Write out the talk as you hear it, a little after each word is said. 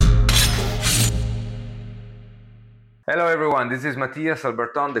Hello, everyone. This is Matthias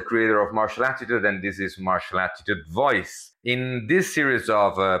Alberton, the creator of Martial Attitude, and this is Martial Attitude Voice. In this series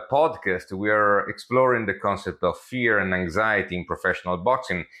of podcasts, we are exploring the concept of fear and anxiety in professional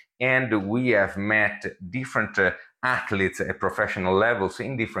boxing, and we have met different athletes at professional levels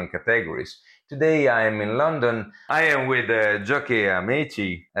in different categories. Today, I am in London. I am with Joké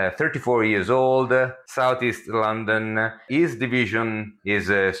Amechi, 34 years old, Southeast London. His division is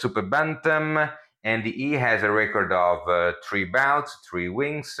Super Bantam, and he has a record of 3 bouts, 3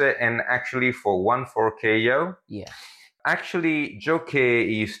 wins, and actually for 1-4 KO. Yeah. Actually,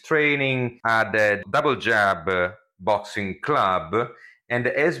 Joké is training at the Double Jab Boxing Club and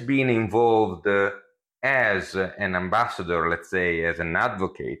has been involved as an ambassador, let's say, as an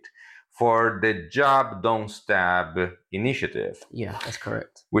advocate for the Jab Don't Stab initiative. Yeah, that's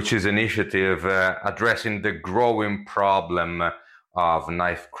correct. Which is an initiative addressing the growing problem of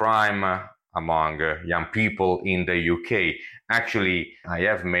knife crime among young people in the UK. Actually, I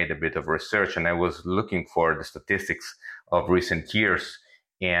have made a bit of research and I was looking for the statistics of recent years,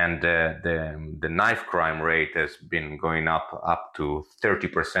 and the knife crime rate has been going up to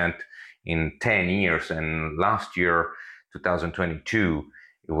 30% in 10 years. And last year, 2022,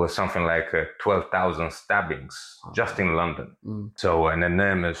 it was something like 12,000 stabbings just in London. So an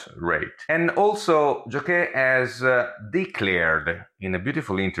enormous rate. And also, Joké has declared in a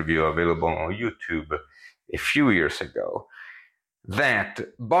beautiful interview available on YouTube a few years ago that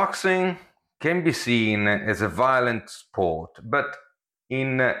boxing can be seen as a violent sport, but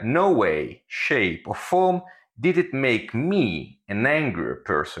in no way, shape, or form did it make me an angrier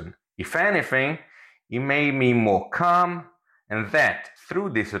person. If anything, it made me more calm, and that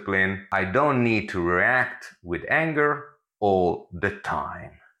through discipline, I don't need to react with anger all the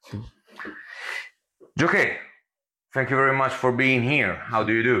time. Joké, thank you very much for being here. How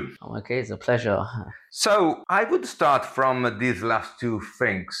do you do? I'm okay, it's a pleasure. So I would start from these last two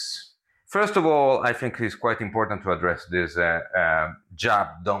things. First of all, I think it's quite important to address this Jab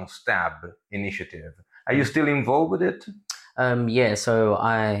Don't Stab initiative. Are you still involved with it? Yeah, so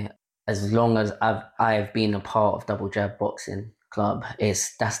as long as I've been a part of Double Jab Boxing Club,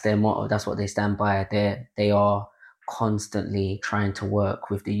 that's their motto. That's what they stand by. They are constantly trying to work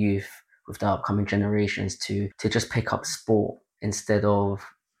with the youth, with the upcoming generations to just pick up sport instead of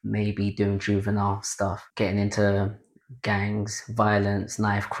maybe doing juvenile stuff, getting into gangs, violence,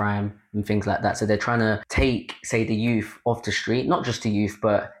 knife crime, and things like that. So they're trying to take, say, the youth off the street, not just the youth,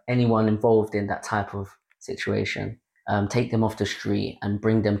 but anyone involved in that type of situation. Take them off the street and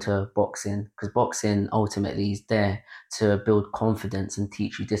bring them to boxing, because boxing ultimately is there to build confidence and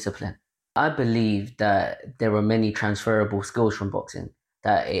teach you discipline. I believe that there are many transferable skills from boxing,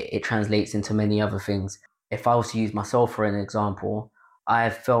 that it translates into many other things. If I was to use myself for an example,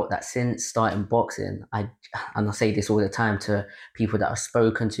 I've felt that since starting boxing, and I say this all the time to people that I've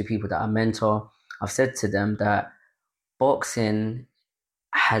spoken to, people that I mentor, I've said to them that boxing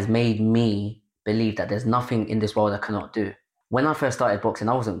has made me believe that there's nothing in this world I cannot do. When I first started boxing,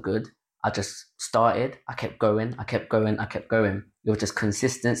 I wasn't good. I just started, I kept going. It was just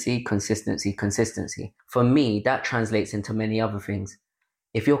consistency. For me, that translates into many other things.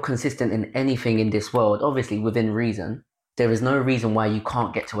 If you're consistent in anything in this world, obviously within reason, there is no reason why you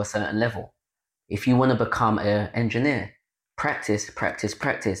can't get to a certain level. If you want to become an engineer, practice.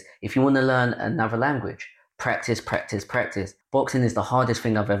 If you want to learn another language, practice. Boxing is the hardest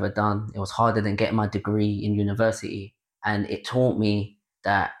thing I've ever done. It was harder than getting my degree in university. And it taught me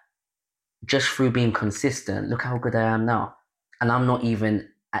that just through being consistent, look how good I am now. And I'm not even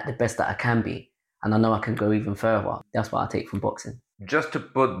at the best that I can be. And I know I can go even further. That's what I take from boxing. Just to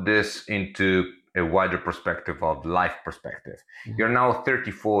put this into a wider perspective of life perspective, you're now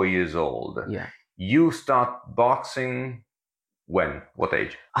 34 years old. Yeah. You start boxing when? What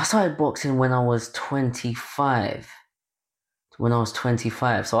age? I started boxing when I was 25.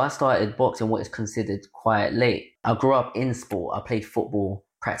 So I started boxing what is considered quite late. I grew up in sport. I played football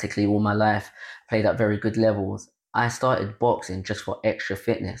practically all my life, played at very good levels. I started boxing just for extra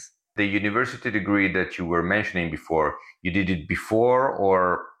fitness. The university degree that you were mentioning before, you did it before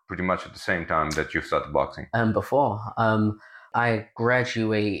or pretty much at the same time that you started boxing? Before. I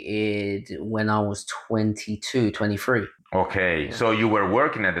graduated when I was 22, 23. Okay, Yeah. So you were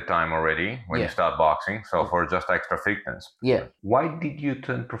working at the time already when you Yeah. started boxing, so for just extra fitness. Yeah. Why did you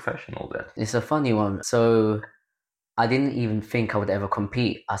turn professional then? It's a funny one. So I didn't even think I would ever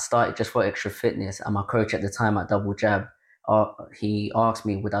compete. I started just for extra fitness, and my coach at the time at Double Jab, he asked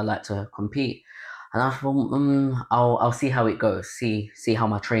me, would I like to compete? And I thought, I'll see how it goes, see how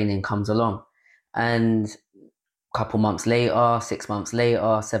my training comes along. And a couple months later, 6 months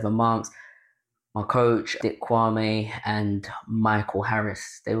later, 7 months, my coach, Dick Kwame, and Michael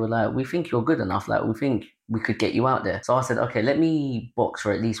Harris, they were like, we think you're good enough. Like, we think we could get you out there. So I said, okay, let me box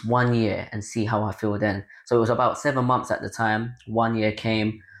for at least 1 year and see how I feel then. So it was about 7 months at the time. 1 year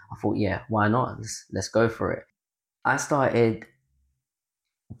came. I thought, yeah, why not? Let's go for it. I started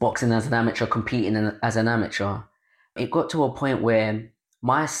boxing as an amateur, competing as an amateur. It got to a point where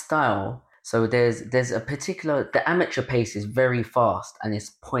my style, so there's a particular, the amateur pace is very fast and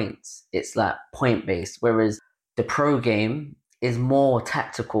it's points. It's like point based, whereas the pro game is more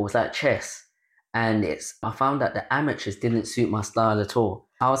tactical. It's like chess. And I found that the amateurs didn't suit my style at all.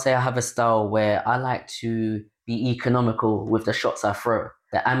 I would say I have a style where I like to be economical with the shots I throw.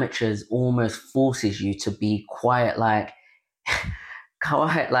 The amateurs almost forces you to be quiet, like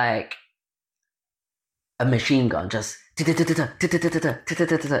quiet like a machine gun, just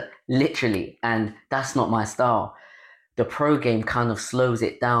literally. And that's not my style. The pro game kind of slows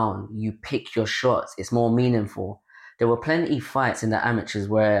it down. You pick your shots. It's more meaningful. There were plenty of fights in the amateurs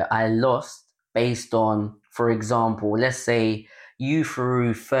where I lost based on, for example, let's say you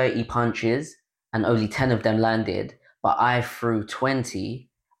threw 30 punches and only 10 of them landed, but I threw 20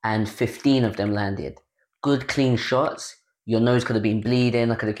 and 15 of them landed. Good, clean shots. Your nose could have been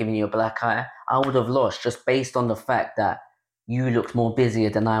bleeding. I could have given you a black eye. I would have lost just based on the fact that you looked more busier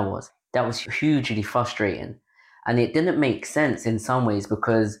than I was. That was hugely frustrating. And it didn't make sense in some ways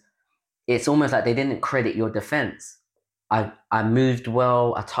because it's almost like they didn't credit your defense. I moved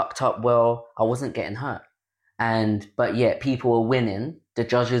well, I tucked up well, I wasn't getting hurt. But yet people were winning. The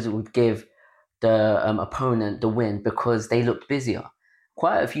judges would give the opponent the win because they looked busier.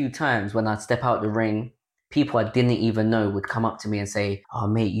 Quite a few times when I'd step out the ring, people I didn't even know would come up to me and say, "Oh,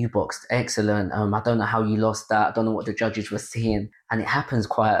 mate, you boxed excellent. I don't know how you lost that. I don't know what the judges were seeing." And it happens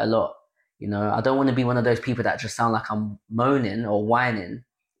quite a lot. You know, I don't want to be one of those people that just sound like I'm moaning or whining,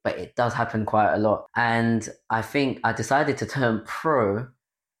 but it does happen quite a lot. And I think I decided to turn pro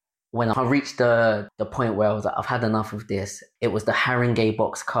when I reached the point where I was like, I've had enough of this. It was the Haringey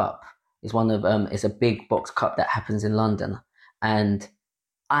Box Cup. It's a big box cup that happens in London, and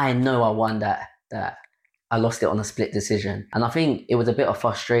I know I won that. I lost it on a split decision, and I think it was a bit of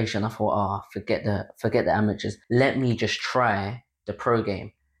frustration. I thought, forget the amateurs. Let me just try the pro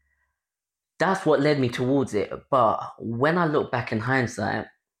game. That's what led me towards it. But when I look back in hindsight,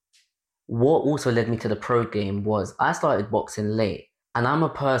 what also led me to the pro game was I started boxing late. And I'm a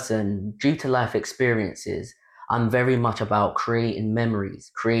person, due to life experiences, I'm very much about creating memories,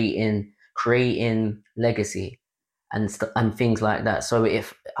 creating legacy and things like that. So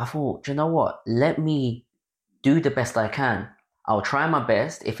if I thought, do you know what? Let me do the best I can. I'll try my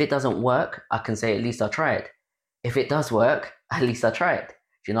best. If it doesn't work, I can say at least I tried. If it does work, at least I tried.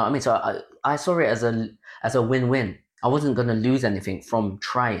 Do you know what I mean? So I saw it as a win-win. I wasn't going to lose anything from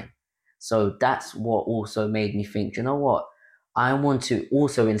trying. So that's what also made me think, you know what? I want to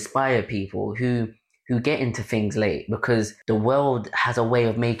also inspire people who get into things late because the world has a way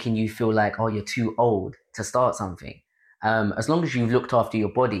of making you feel like, oh, you're too old to start something. As long as you've looked after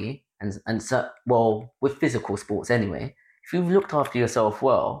your body and so, well, with physical sports anyway, if you've looked after yourself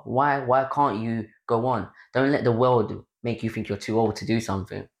well, why can't you go on? Don't let the world make you think you're too old to do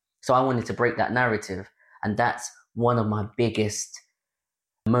something. So I wanted to break that narrative, and that's one of my biggest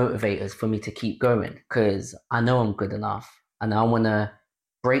motivators for me to keep going because I know I'm good enough and I want to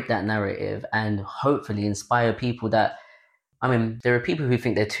break that narrative and hopefully inspire people that, I mean, there are people who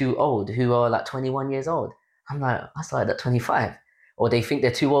think they're too old who are like 21 years old. I'm like, I started at 25. Or they think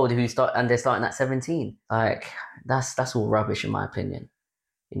they're too old they're starting at 17. Like that's all rubbish in my opinion.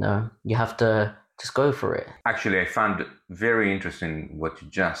 You know, you have to just go for it. Actually, I found very interesting what you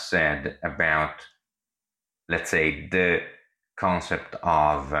just said about, let's say, the concept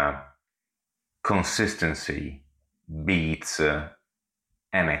of consistency beats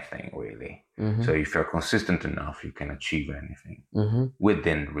anything really. Mm-hmm. So if you're consistent enough, you can achieve anything Mm-hmm.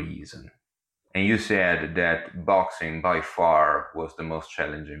 within reason. And you said that boxing by far was the most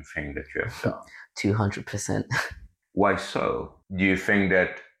challenging thing that you have done. 200%. Why so? Do you think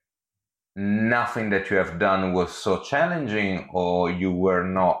that nothing that you have done was so challenging, or you were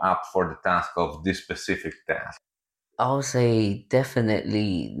not up for the task of this specific task? I'll say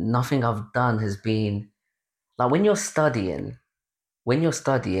definitely nothing I've done has been like when you're studying,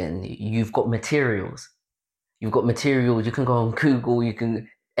 you've got materials. You've got materials, you can go on Google,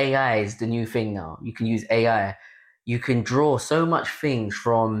 AI is the new thing now. You can use AI. You can draw so much things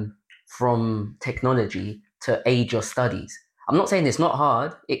from technology to aid your studies. I'm not saying it's not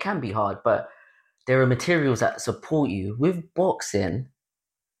hard. It can be hard, but there are materials that support you. With boxing,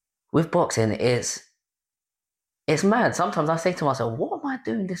 it's it's mad. Sometimes I say to myself, what am I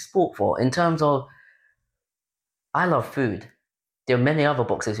doing this sport for? In terms of, I love food. There are many other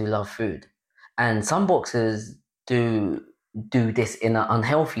boxers who love food. And some boxers do do this in an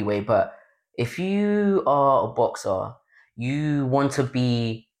unhealthy way. But if you are a boxer, you want to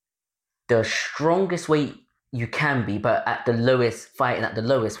be the strongest weight you can be, but at the lowest, fighting at the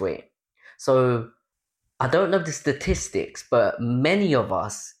lowest weight. So I don't know the statistics, but many of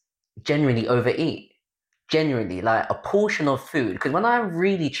us generally overeat. Generally, like a portion of food. Because when I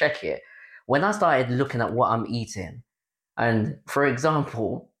really check it, when I started looking at what I'm eating, and for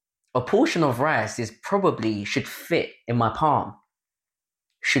example, a portion of rice is probably should fit in my palm,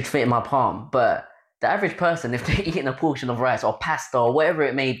 should fit in my palm. But the average person, if they're eating a portion of rice or pasta or whatever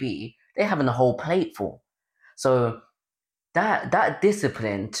it may be, they're having a whole plate full. So that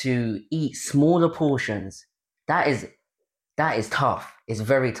discipline to eat smaller portions, that is that is tough. It's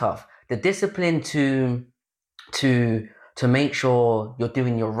very tough. The discipline to to make sure you're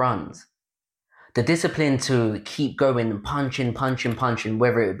doing your runs. The discipline to keep going and punching,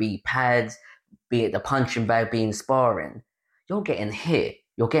 whether it be pads, be it the punching bag, being sparring. You're getting hit.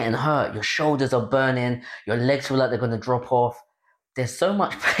 You're getting hurt. Your shoulders are burning. Your legs feel like they're going to drop off. There's so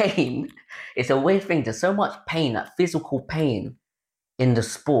much pain. It's a weird thing. There's so much pain, that physical pain in the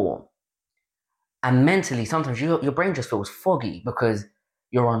sport. And mentally, sometimes your brain just feels foggy because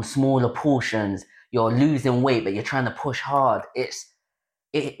you're on smaller portions. You're losing weight, but you're trying to push hard.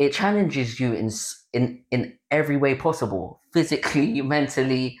 It challenges you in every way possible, physically,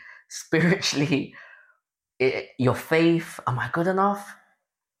 mentally, spiritually. Your faith, am I good enough?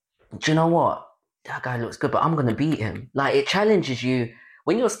 Do you know what? That guy looks good, but I'm gonna beat him. Like, it challenges you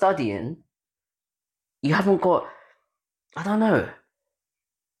when you're studying. You haven't got, I don't know.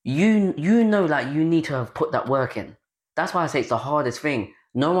 You know, like, you need to have put that work in. That's why I say it's the hardest thing.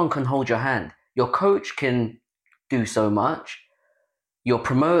 No one can hold your hand. Your coach can do so much. Your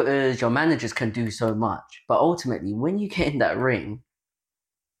promoters, your managers can do so much. But ultimately, when you get in that ring,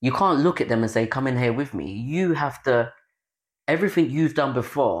 you can't look at them and say, come in here with me. You have to, everything you've done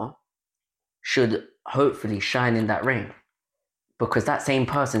before should hopefully shine in that ring. Because that same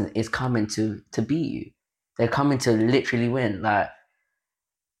person is coming to beat you. They're coming to literally win. Like,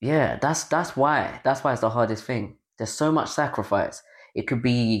 yeah, that's why. That's why it's the hardest thing. There's so much sacrifice. It could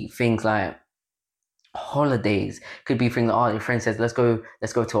be things like holidays. It could be things like, oh, your friend says, let's go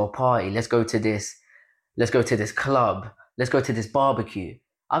to a party, let's go to this club, let's go to this barbecue.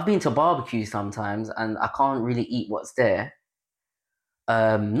 I've been to barbecues sometimes and I can't really eat what's there.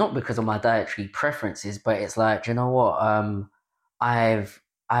 Not because of my dietary preferences, but it's like, you know what? I've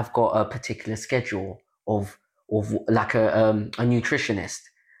I've got a particular schedule of like a nutritionist,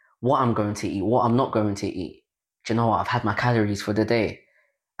 what I'm going to eat, what I'm not going to eat. Do you know what? I've had my calories for the day,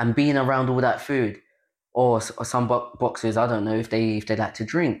 and being around all that food, or some boxers, I don't know if they like to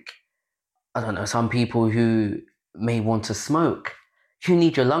drink. I don't know, some people who may want to smoke. You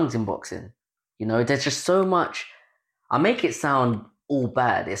need your lungs in boxing. You know, there's just so much. I make it sound all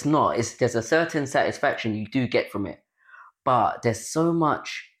bad. It's not. There's a certain satisfaction you do get from it, but there's so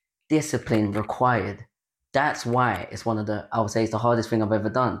much discipline required. That's why it's one of the, I would say it's the hardest thing I've ever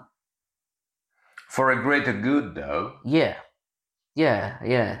done. For a greater good, though. Yeah,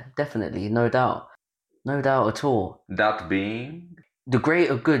 yeah, definitely, no doubt, no doubt at all. That being. The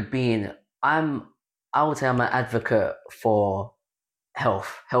greater good being, I'm, I would say I'm an advocate for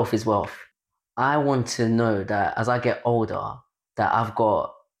health. Health is wealth. I want to know that as I get older, that I've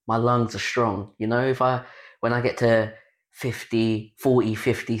got, my lungs are strong. You know, when I get to 50, 40,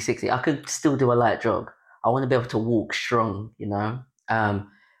 50, 60, I could still do a light jog. I want to be able to walk strong, you know?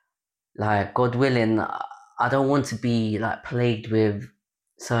 Like, God willing, I don't want to be like plagued with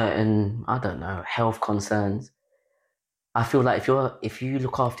certain, I don't know, health concerns. I feel like if you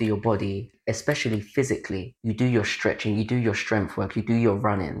look after your body, especially physically, you do your stretching, you do your strength work, you do your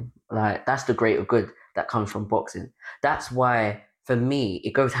running. Like, that's the greater good that comes from boxing. That's why for me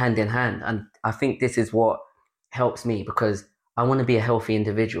it goes hand in hand, and I think this is what helps me because I want to be a healthy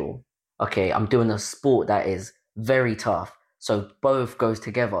individual. Okay, I'm doing a sport that is very tough, so both goes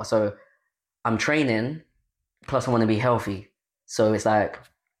together. So I'm training, plus I want to be healthy. So it's like,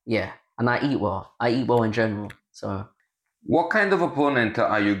 yeah, and I eat well. I eat well in general. So What kind of opponent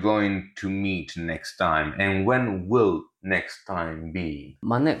are you going to meet next time, and when will next time be?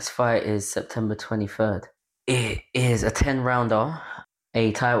 my next fight is September 23rd. It is a 10 rounder,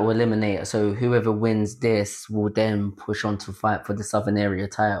 a title eliminator. So whoever wins this will then push on to fight for the Southern Area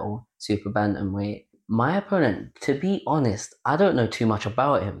title, super bantamweight. My opponent, to be honest, I don't know too much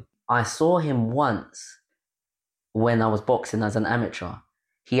about him. I saw him once when I was boxing as an amateur.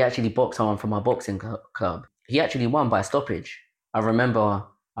 He actually boxed someone from my boxing club. He actually won by stoppage. I remember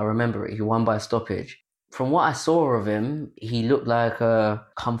I remember it. He won by stoppage. From what I saw of him, he looked like a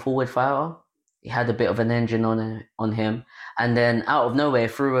come forward fighter. He had a bit of an engine on him, and then out of nowhere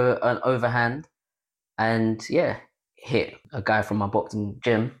threw an overhand, and yeah, hit a guy from my boxing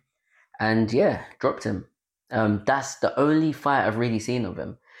gym, and yeah, dropped him. That's the only fight I've really seen of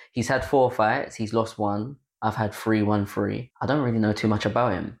him. He's had 4 fights. He's lost one. I've had three, 1-3. I don't really know too much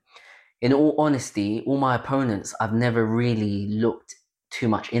about him. In all honesty, all my opponents, I've never really looked too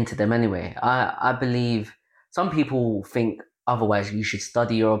much into them anyway. I believe some people think otherwise. You should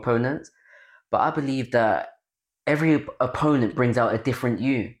study your opponents, but I believe that every opponent brings out a different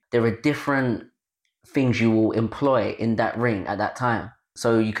you. There are different things you will employ in that ring at that time.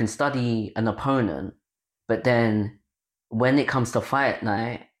 So you can study an opponent, but then when it comes to fight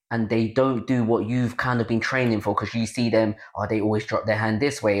night and they don't do what you've kind of been training for, because you see them, oh, they always drop their hand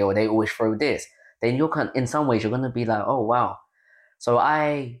this way or they always throw this, then in some ways you're going to be like, oh, wow. So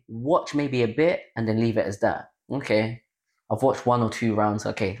I watch maybe a bit and then leave it as that. Okay, I've watched 1 or 2 rounds.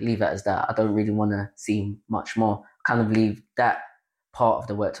 Okay, leave it as that. I don't really want to see much more. Kind of leave that part of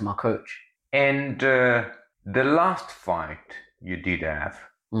the work to my coach. And the last fight you did have,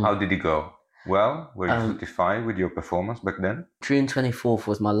 how did it go? Well, were you satisfied with your performance back then? June 24th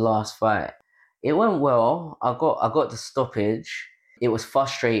was my last fight. It went well. I got the stoppage. It was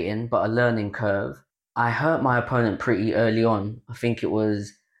frustrating, but a learning curve. I hurt my opponent pretty early on. I think it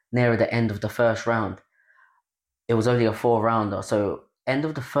was near the end of the first round. It was only a 4-rounder. So end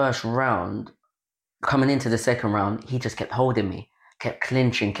of the first round, coming into the second round, he just kept holding me, kept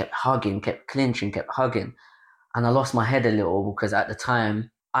clinching, kept hugging, kept clinching, kept hugging. And I lost my head a little because at the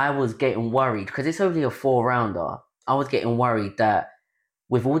time I was getting worried because it's only a 4-rounder. I was getting worried that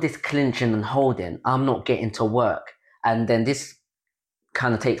with all this clinching and holding, I'm not getting to work. And then this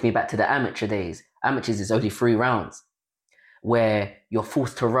kind of takes me back to the amateur days. Amateurs is only 3 rounds where you're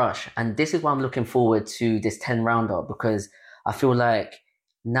forced to rush. And this is why I'm looking forward to this 10-rounder because I feel like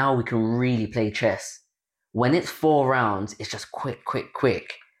now we can really play chess. When it's 4 rounds, it's just quick, quick,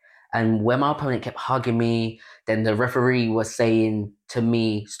 quick. And when my opponent kept hugging me, then the referee was saying to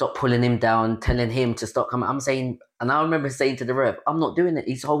me, stop pulling him down, telling him to stop coming. I'm saying, and I remember saying to the ref, I'm not doing it.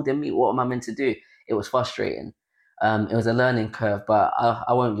 He's holding me. What am I meant to do? It was frustrating. It was a learning curve, but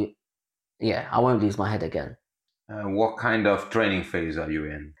I won't lose my head again. What kind of training phase are you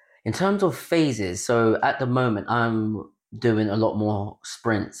in? In terms of phases, so at the moment, I'm doing a lot more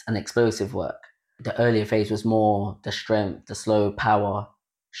sprints and explosive work. The earlier phase was more the strength, the slow power,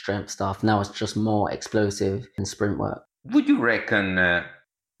 strength stuff. Now it's just more explosive and sprint work. Would you reckon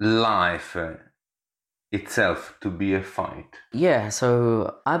life itself to be a fight? Yeah,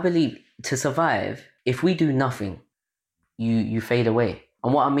 so I believe to survive, if we do nothing, you fade away.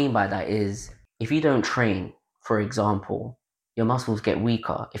 And what I mean by that is if you don't train, for example, your muscles get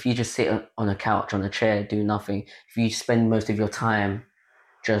weaker. If you just sit on a couch, on a chair, do nothing, if you spend most of your time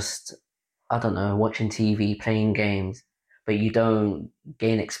just, I don't know, watching TV, playing games, but you don't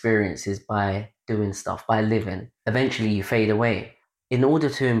gain experiences by doing stuff, by living, eventually you fade away. In order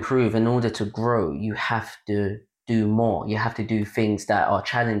to improve, in order to grow, you have to do more. You have to do things that are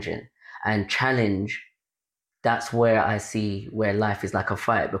challenging. And challenge, that's where I see where life is like a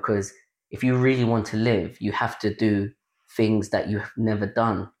fight, because if you really want to live, you have to do things that you've never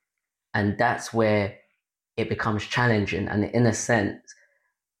done. And that's where it becomes challenging. And in a sense,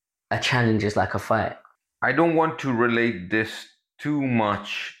 a challenge is like a fight. I don't want to relate this too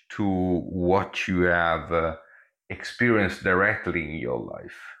much to what you have experienced directly in your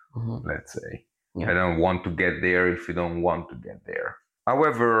life, let's say. Yeah. I don't want to get there if you don't want to get there.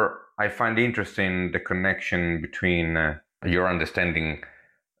 However, I find interesting the connection between your understanding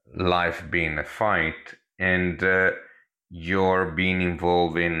life being a fight and your being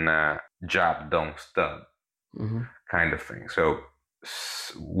involved in jab, don't stab kind of thing. So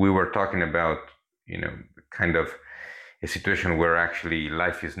we were talking about, kind of a situation where actually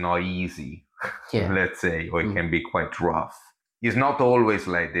life is not easy, let's say, or it can be quite rough. It's not always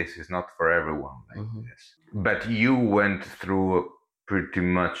like this. It's not for everyone like this. But you went through pretty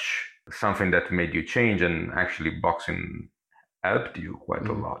much something that made you change, and actually boxing helped you quite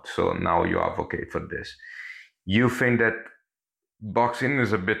a lot. So now you advocate for this. You think that boxing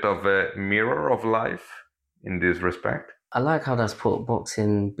is a bit of a mirror of life in this respect? I like how that's put,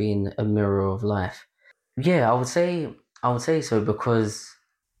 boxing being a mirror of life. Yeah, I would say so, because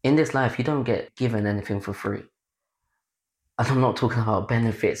in this life you don't get given anything for free. And I'm not talking about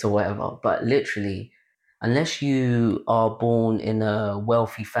benefits or whatever, but literally, unless you are born in a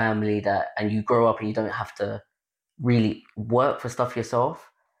wealthy family and you grow up and you don't have to really work for stuff yourself,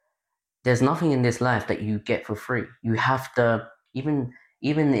 there's nothing in this life that you get for free. You have to, even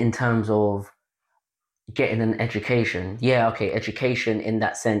in terms of getting an education. Yeah, okay, education in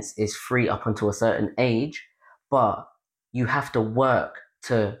that sense is free up until a certain age, but you have to work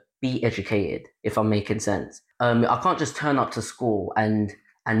to be educated, if I'm making sense. I can't just turn up to school and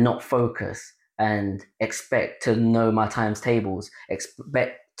not focus and expect to know my times tables,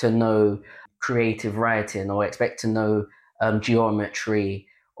 expect to know creative writing, or expect to know geometry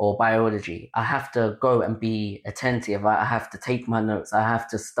or biology. I have to go and be attentive. I have to take my notes. I have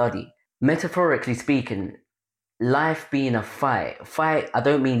to study. Metaphorically speaking, life being a fight, I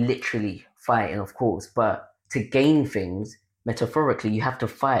don't mean literally fighting, of course, but to gain things, metaphorically, you have to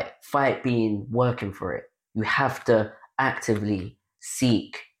fight being working for it. You have to actively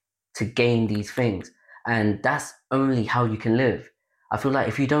seek to gain these things. And that's only how you can live. I feel like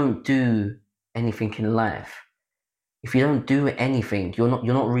if you don't do anything in life, if you don't do anything, you're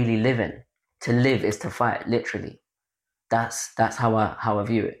not really living. To live is to fight, literally. That's how I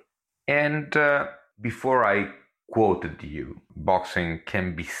view it. And before I quoted you, boxing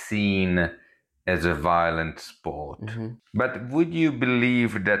can be seen as a violent sport. Mm-hmm. But would you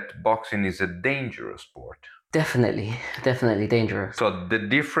believe that boxing is a dangerous sport? Definitely dangerous. So the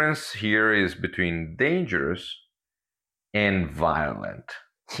difference here is between dangerous and violent.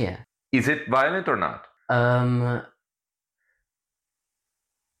 Yeah. Is it violent or not Um,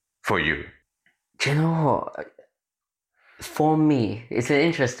 for you? do you know what? For me, it's an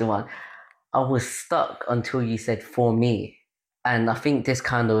interesting one. I was stuck until you said for me. And I think it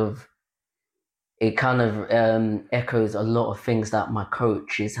kind of echoes a lot of things that my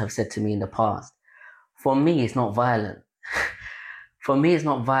coaches have said to me in the past. For me, it's not violent. For me, it's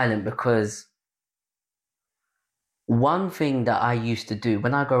not violent because one thing that I used to do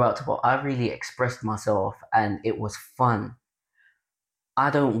when I go out to box, I really expressed myself and it was fun. I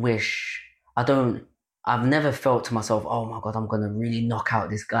don't wish, I don't, I've never felt to myself, oh my God, I'm going to really knock out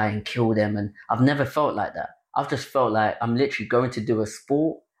this guy and kill them. And I've never felt like that. I've just felt like I'm literally going to do a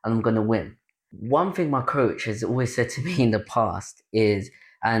sport and I'm going to win. One thing my coach has always said to me in the past is,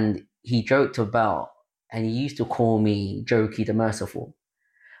 and he joked about, and he used to call me Joké the Merciful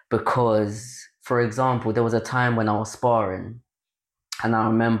because, for example, there was a time when I was sparring and I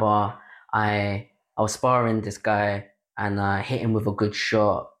remember I was sparring this guy and I hit him with a good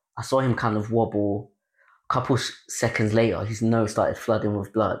shot. I saw him kind of wobble. A couple seconds later, his nose started flooding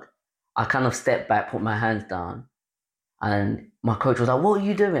with blood. I kind of stepped back, put my hands down, and my coach was like, "What are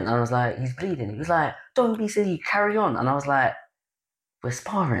you doing?" And I was like, "He's bleeding." He was like, "Don't be silly, carry on." And I was like, "We're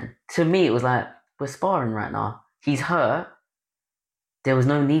sparring." To me, it was like, "We're sparring right now. He's hurt. There was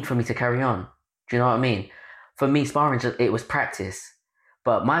no need for me to carry on." Do you know what I mean? For me, sparring it was practice.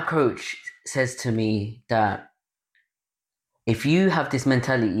 But my coach says to me that if you have this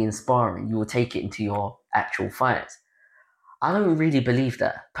mentality in sparring, you will take it into your actual fights. I don't really believe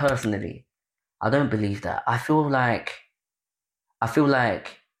that personally. I don't believe that. I feel like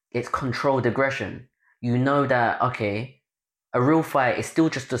it's controlled aggression. You know that okay, a real fight is still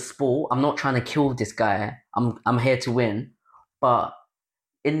just a sport. I'm not trying to kill this guy. I'm here to win. But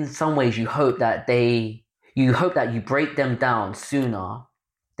in some ways you hope that you break them down sooner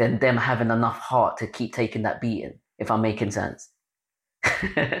than them having enough heart to keep taking that beating, if I'm making sense.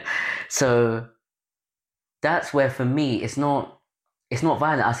 So that's where for me it's not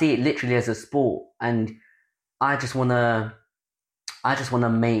violent. I see it literally as a sport and I just wanna I just wanna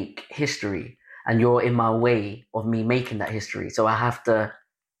make history and you're in my way of me making that history. So I have to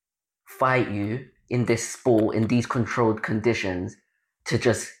fight you in this sport in these controlled conditions to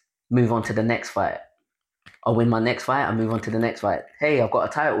just move on to the next fight. I win my next fight, I move on to the next fight. Hey, I've got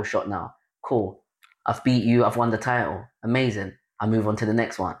a title shot now. Cool. I've beat you, I've won the title. Amazing. I move on to the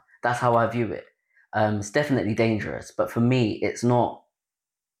next one. That's how I view it. It's definitely dangerous, but for me, it's not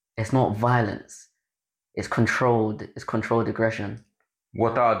violence. It's controlled aggression.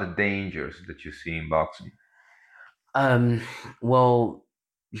 What are the dangers that you see in boxing? Um, well,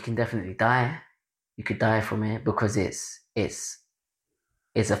 you can definitely die. You could die from it because it's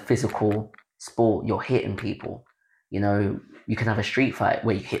a physical sport. You're hitting people. You know, you can have a street fight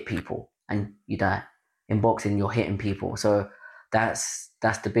where you hit people and you die. In boxing, you're hitting people. So that's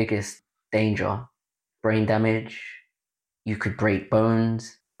the biggest danger. Brain damage. You could break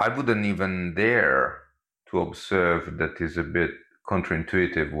bones. I wouldn't even dare to observe that is a bit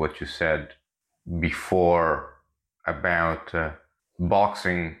counterintuitive what you said before about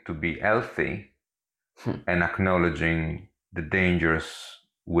boxing to be healthy and acknowledging the dangers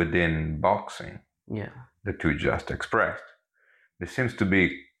within boxing Yeah. that you just expressed. There seems to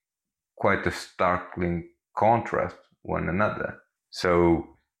be quite a startling contrast one another.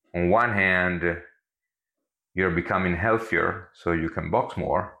 So on one hand, you're becoming healthier so you can box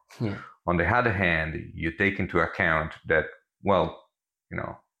more. Yeah. On the other hand, you take into account that, well,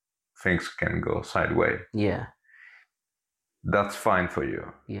 things can go sideways. Yeah. That's fine for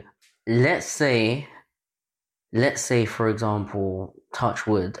you. Yeah. Let's say, for example, touch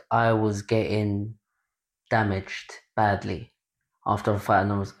wood, I was getting damaged badly after a fight,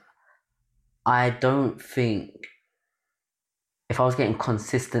 and I don't think if I was getting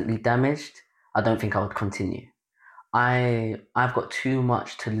consistently damaged, I don't think I would continue. I've got too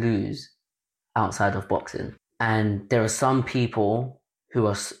much to lose outside of boxing, and there are some people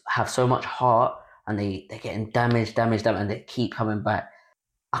who have so much heart and they're getting damaged, and they keep coming back.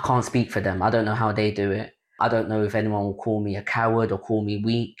 I can't speak for them. I don't know how they do it. I don't know if anyone will call me a coward or call me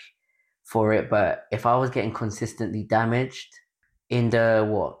weak for it, but if I was getting consistently damaged in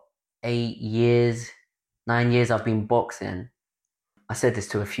the 8 years, 9 years I've been boxing, I said this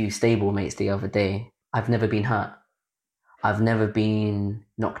to a few stable mates the other day. I've never been hurt. I've never been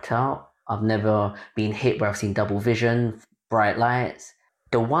knocked out. I've never been hit where I've seen double vision, bright lights.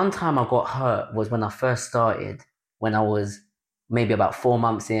 The one time I got hurt was when I first started, when I was maybe about 4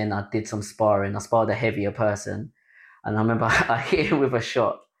 months in. I did some sparring. I sparred a heavier person. And I remember I hit him with a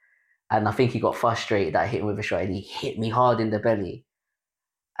shot. And I think he got frustrated that I hit him with a shot, and he hit me hard in the belly.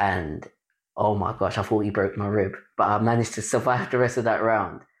 And oh my gosh, I thought he broke my rib. But I managed to survive the rest of that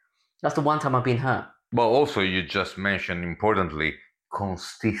round. That's the one time I've been hurt. But also, you just mentioned importantly,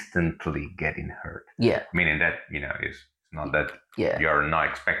 consistently getting hurt. Yeah. Meaning that, it's not that you're not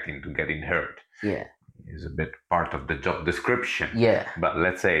expecting to getting hurt. Yeah. It's a bit part of the job description. Yeah. But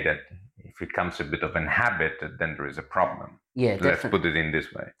let's say that if it becomes a bit of a habit, then there is a problem. Yeah, Let's put it in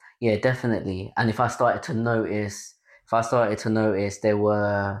this way. Yeah, definitely. And if I started to notice there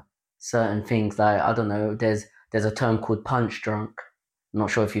were certain things like, I don't know, there's a term called punch drunk. I'm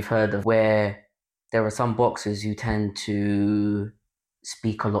not sure if you've heard of, where there are some boxers who tend to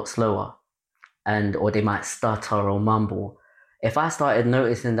speak a lot slower, or they might stutter or mumble. If I started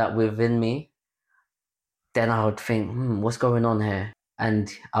noticing that within me, then I would think, what's going on here? And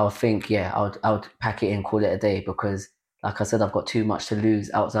I would think, I would pack it in, call it a day, because like I said, I've got too much to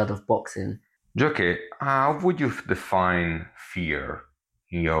lose outside of boxing. Joké, how would you define fear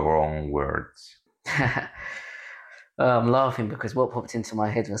in your own words? I'm laughing because what popped into my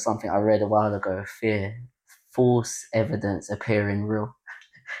head was something I read a while ago. Fear, false evidence appearing real.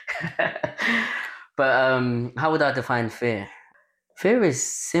 But how would I define fear? Fear is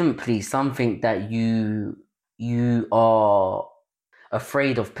simply something that you are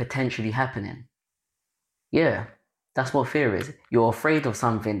afraid of potentially happening. Yeah, that's what fear is. You're afraid of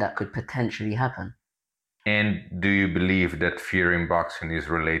something that could potentially happen. And do you believe that fear in boxing is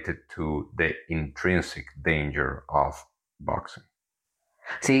related to the intrinsic danger of boxing?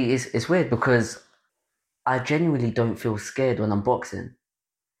 See, it's weird because I genuinely don't feel scared when I'm boxing.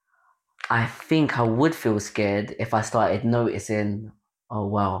 I think I would feel scared if I started noticing, oh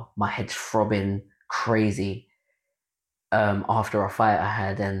wow, my head's throbbing crazy after a fight I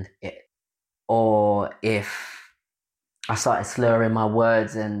had, or if I started slurring my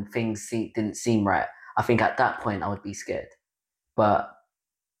words and things didn't seem right. I think at that point I would be scared. But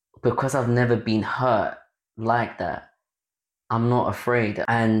because I've never been hurt like that, I'm not afraid.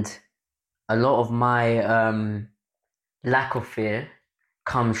 And a lot of my lack of fear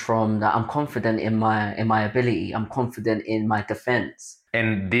comes from that I'm confident in my ability. I'm confident in my defense.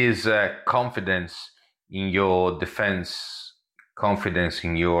 And this confidence in your defense, confidence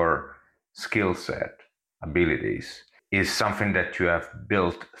in your skill set, abilities, is something that you have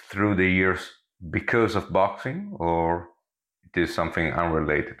built through the years because of boxing, or it is something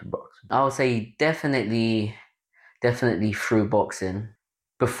unrelated to boxing? I would say definitely through boxing.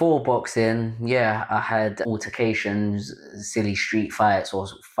 Before boxing, I had altercations, silly street fights or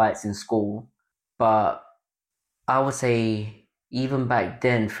fights in school. But I would say even back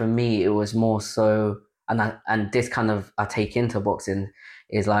then, for me, it was more so, and this kind of I take into boxing,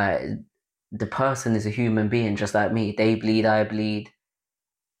 is like the person is a human being just like me. They bleed, I bleed.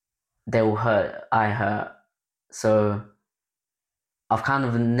 They'll hurt, I hurt. So I've kind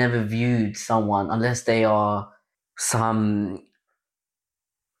of never viewed someone, unless they are some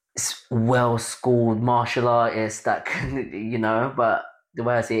well-schooled martial artist that can, but the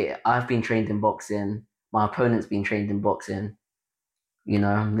way I see it, I've been trained in boxing. My opponent's been trained in boxing.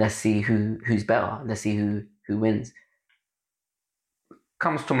 Let's see who's better. Let's see who wins.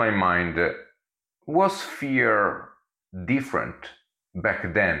 Comes to my mind, was fear different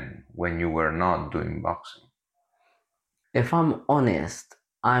back then when you were not doing boxing? If I'm honest,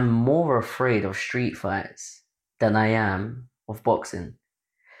 I'm more afraid of street fights than I am of boxing.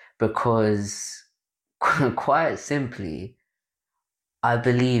 because quite simply, I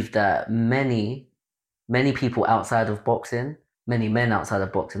believe that many people outside of boxing, many men outside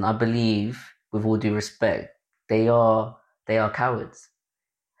of boxing, I believe, with all due respect, they are they are cowards.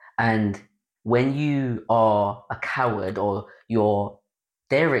 And when you are a coward or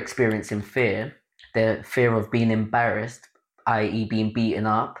they're experiencing fear, the fear of being embarrassed, i.e., being beaten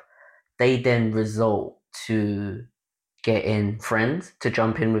up, they then result to getting friends to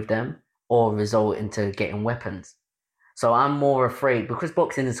jump in with them or result into getting weapons. So I'm more afraid because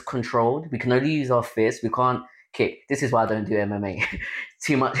boxing is controlled. We can only use our fists. We can't kick. This is why I don't do MMA.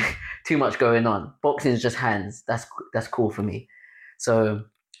 too much, too much going on. Boxing is just hands. That's cool for me. So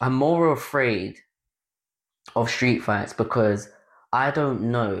I'm more afraid of street fights because I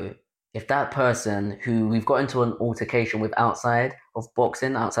don't know if that person who we've got into an altercation with outside of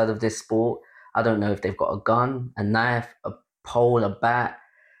boxing, outside of this sport, I don't know if they've got a gun, a knife, a pole, a bat,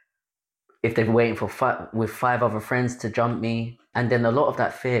 if they're waiting for with five other friends to jump me. And then a lot of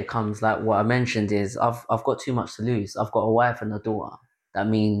that fear comes like what I mentioned is I've got too much to lose. I've got a wife and a daughter that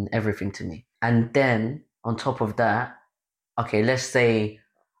mean everything to me. And then on top of that, okay, let's say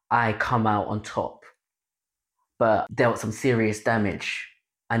I come out on top, but dealt some serious damage,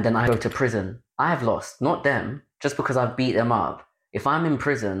 and then I go to prison. I've lost, not them, just because I've beat them up. If I'm in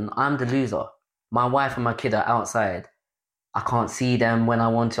prison, I'm the loser. My wife and my kid are outside. I can't see them when I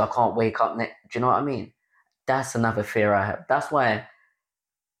want to. I can't wake up. Do you know what I mean? That's another fear I have. That's why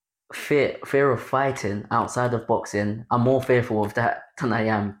fear of fighting outside of boxing, I'm more fearful of that than I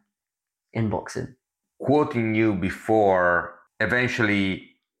am in boxing. Quoting you before, eventually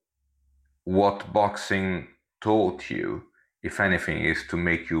what boxing taught you, if anything, is to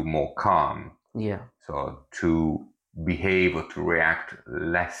make you more calm. Yeah. So to behave or to react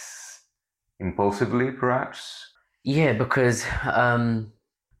less impulsively, perhaps? Yeah, because I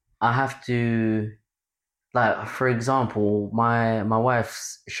have to, like, for example, my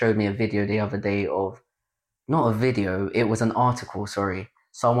wife showed me a video the other day of, not a video, it was an article, sorry.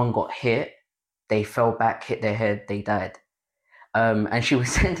 Someone got hit, they fell back, hit their head, they died. And she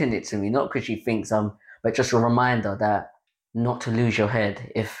was sending it to me, not because she thinks but just a reminder that not to lose your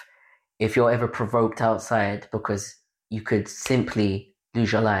head if you're ever provoked outside, because you could simply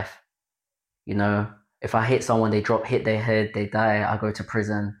lose your life. You know, if I hit someone, they hit their head, they die, I go to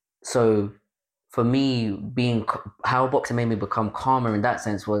prison. So for me, how boxing made me become calmer in that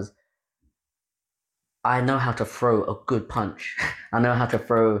sense was I know how to throw a good punch. I know how to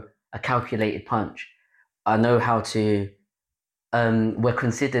throw a calculated punch. I know how to.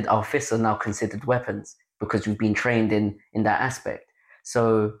 Our fists are now considered weapons because we've been trained in that aspect.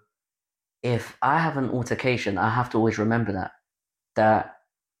 So if I have an altercation, I have to always remember that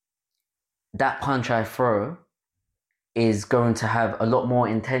that punch I throw is going to have a lot more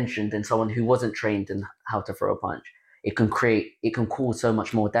intention than someone who wasn't trained in how to throw a punch. It can cause so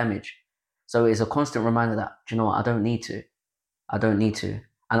much more damage. So it's a constant reminder that, do you know what, I don't need to. I don't need to.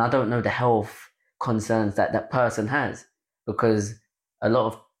 And I don't know the health concerns that that person has, because a lot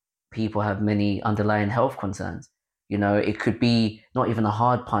of people have many underlying health concerns. You know, it could be not even a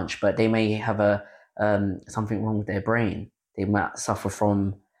hard punch, but they may have something wrong with their brain. They might suffer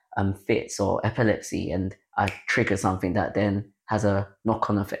from fits or epilepsy, and I trigger something that then has a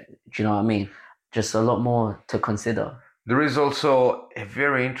knock-on effect. Do you know what I mean? Just a lot more to consider. There is also a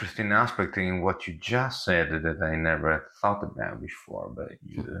very interesting aspect in what you just said that I never thought about before, but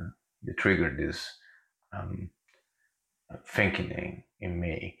you triggered this thinking in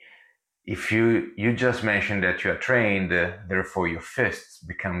me. If you just mentioned that you are trained, therefore your fists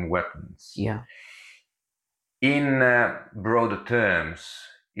become weapons. Yeah. In broader terms,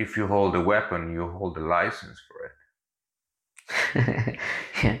 if you hold a weapon, you hold a license for it.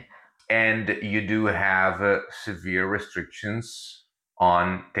 Yeah. And you do have severe restrictions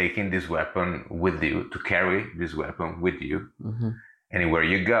on taking this weapon with you, to carry this weapon with you anywhere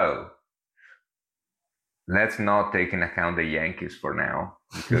you go. Let's not take into account the Yankees for now,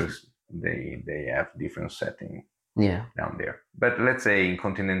 because they have different setting down there. But let's say in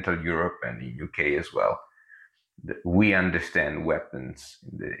continental Europe and in UK as well, we understand weapons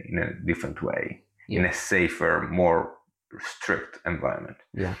in a different way, in a safer, more strict environment.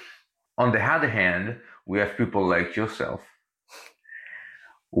 Yeah. On the other hand, we have people like yourself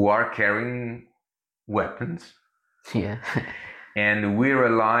who are carrying weapons. Yeah. And we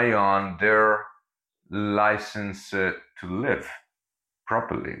rely on their license to live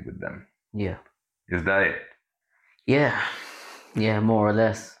properly with them. Yeah. Is that it? Yeah. Yeah, more or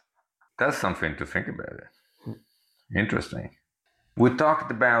less. That's something to think about. Interesting. We talked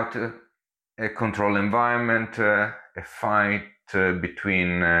about a controlled environment, a fight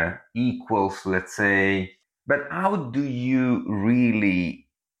between equals, let's say. But how do you really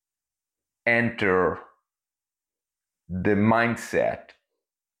enter the mindset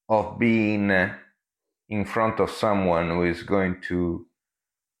of being in front of someone who is going to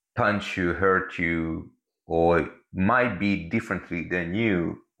punch you, hurt you, or might be differently than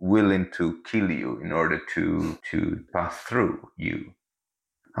you, willing to kill you in order to pass through you?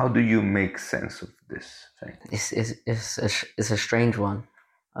 How do you make sense of this thing? It's a strange one.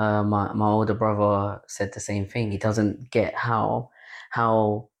 My older brother said the same thing. He doesn't get how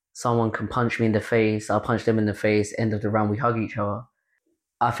someone can punch me in the face. I'll punch them in the face. End of the round, we hug each other.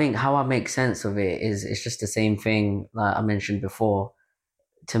 I think how I make sense of it is it's just the same thing like I mentioned before.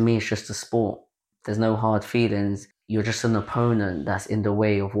 To me, it's just a sport. There's no hard feelings. You're just an opponent that's in the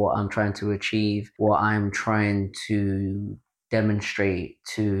way of what I'm trying to achieve, what I'm trying to demonstrate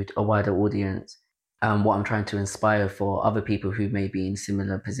to a wider audience, and what I'm trying to inspire for other people who may be in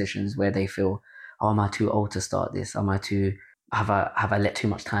similar positions where they feel, oh, am I too old to start this? Am I too have I let too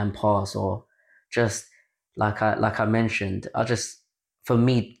much time pass? Or just like I mentioned, for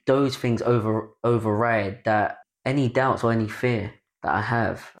me those things override that any doubts or any fear that I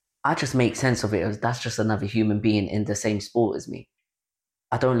have. I just make sense of it as that's just another human being in the same sport as me.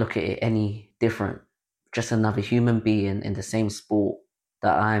 I don't look at it any different. Just another human being in the same sport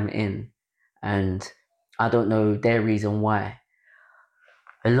that I'm in. And I don't know their reason why.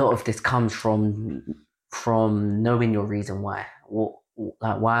 A lot of this comes from knowing your reason why.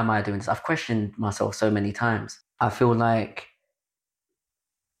 Like, why am I doing this? I've questioned myself so many times. I feel like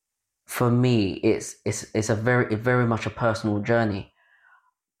for me, it's a very much a personal journey.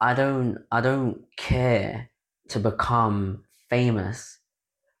 I don't care to become famous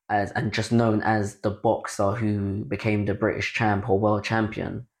as and just known as the boxer who became the British champ or world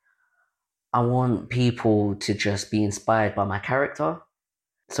champion. I want people to just be inspired by my character.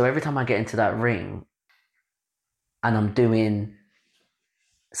 So every time I get into that ring and I'm doing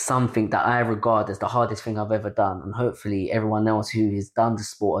something that I regard as the hardest thing I've ever done, and hopefully everyone else who has done the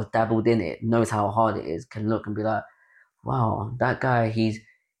sport or dabbled in it knows how hard it is, can look and be like, wow, that guy, he's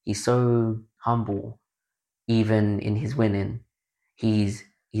so humble even in his winning. He's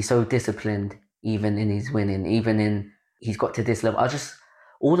so disciplined even in his winning, even in he's got to this level.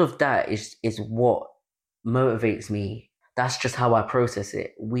 All of that is what motivates me. That's just how I process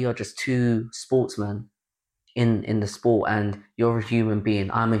it. We are just two sportsmen in the sport, and you're a human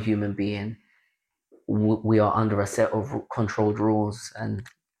being, I'm a human being. We are under a set of controlled rules, and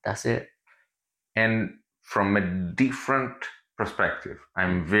that's it. And from a different perspective,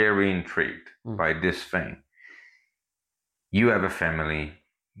 I'm very intrigued by this thing. You have a family,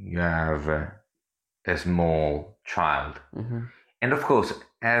 you have a small child. Mm-hmm. And of course,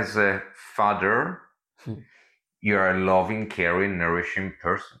 as a father, you're a loving, caring, nourishing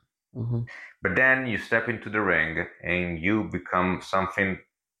person. Mm-hmm. But then you step into the ring and you become something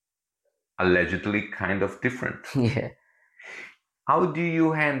allegedly kind of different. Yeah. How do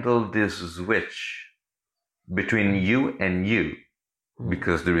you handle this switch between you and you?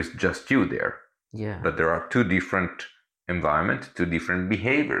 Because there is just you there. Yeah. But there are two different environments, two different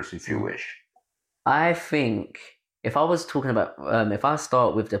behaviors, if you wish. I think if I was talking about, if I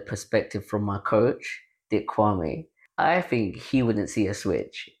start with the perspective from my coach, Dick Kwame, I think he wouldn't see a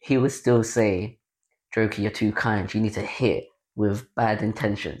switch. He would still say, Joké, you're too kind. You need to hit with bad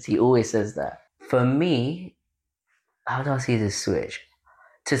intentions. He always says that. For me, how do I see this switch?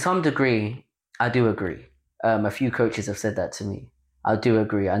 To some degree, I do agree. A few coaches have said that to me. I do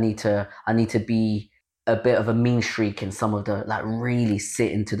agree. I need to be a bit of a mean streak in some of the, like, really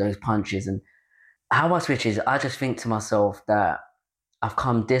sit into those punches. And how I switch is I just think to myself that I've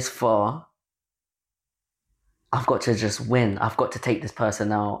come this far. I've got to just win. I've got to take this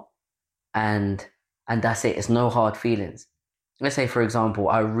person out, and that's it. It's no hard feelings. Let's say, for example,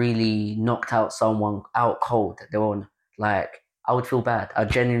 I really knocked out someone out cold. They were like, I would feel bad. I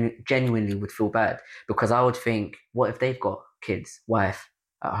genuinely would feel bad, because I would think, what if they've got kids, wife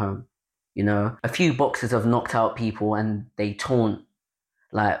at home? You know, a few boxers have knocked out people and they taunt.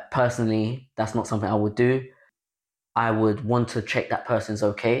 Like, personally, that's not something I would do. I would want to check that person's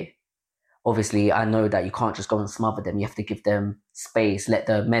okay. Obviously, I know that you can't just go and smother them. You have to give them space, let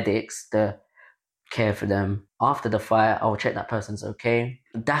the medics, care for them. After the fight, I'll check that person's okay.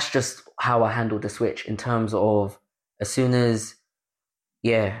 That's just how I handle the switch in terms of as soon as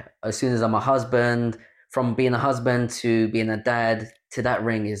I'm a husband, from being a husband to being a dad to that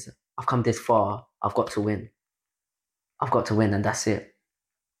ring is, I've come this far. I've got to win. I've got to win, and that's it.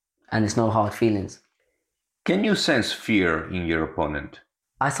 And it's no hard feelings. Can you sense fear in your opponent?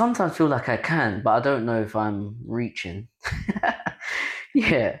 I sometimes feel like I can, but I don't know if I'm reaching.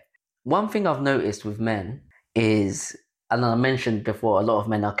 Yeah. One thing I've noticed with men is, and I mentioned before, a lot of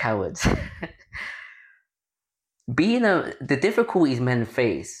men are cowards. The difficulties men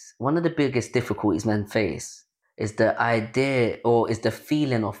face, one of the biggest difficulties men face is the idea or is the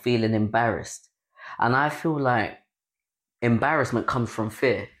feeling of feeling embarrassed. And I feel like embarrassment comes from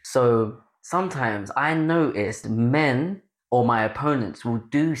fear. So sometimes I noticed men or my opponents will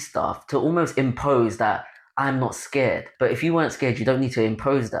do stuff to almost impose that I'm not scared. But if you weren't scared, you don't need to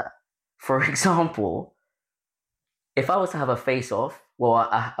impose that. For example, if I was to have a face off, well,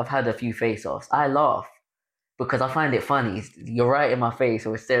 I've had a few face offs, I laugh because I find it funny. You're right in my face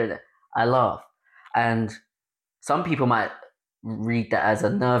or staring at I laugh. And some people might read that as a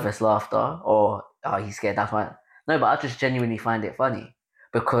nervous laughter or, oh, he's scared, that's why. No, but I just genuinely find it funny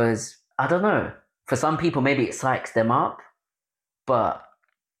because I don't know. For some people, maybe it psychs them up, but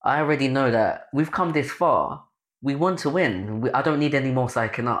I already know that we've come this far. We want to win. I don't need any more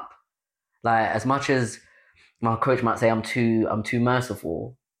psyching up. Like as much as my coach might say I'm too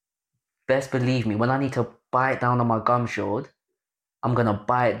merciful, best believe me, when I need to bite down on my gum shield, I'm gonna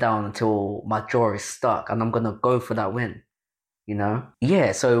bite down until my jaw is stuck and I'm gonna go for that win. You know?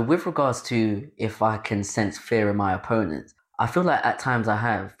 Yeah, so with regards to if I can sense fear in my opponents, I feel like at times I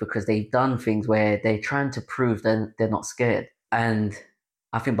have because they've done things where they're trying to prove they're not scared. And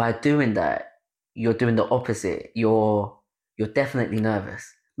I think by doing that, you're doing the opposite. You're definitely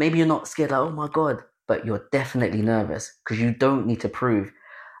nervous. Maybe you're not scared, like, oh my God, but you're definitely nervous because you don't need to prove.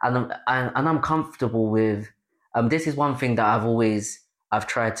 And I'm comfortable with this is one thing that I've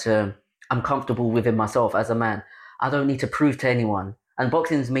tried to I'm comfortable within myself as a man. I don't need to prove to anyone. And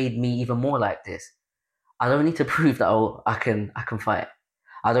boxing's made me even more like this. I don't need to prove that I can fight.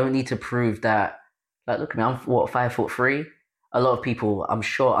 I don't need to prove that like look at me, I'm what 5'3". A lot of people I'm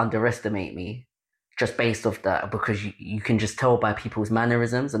sure underestimate me just based off that because you can just tell by people's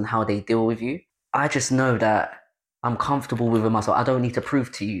mannerisms and how they deal with you. I just know that I'm comfortable within myself. I don't need to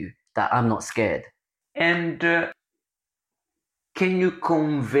prove to you that I'm not scared. And can you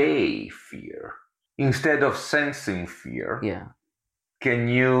convey fear? Instead of sensing fear, Yeah. can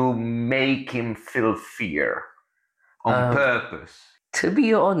you make him feel fear on purpose? To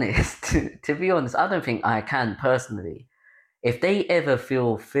be honest, I don't think I can personally. If they ever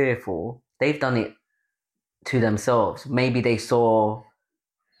feel fearful, they've done it to themselves. Maybe they saw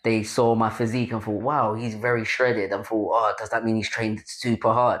my physique and thought, wow, he's very shredded, and thought, oh, does that mean he's trained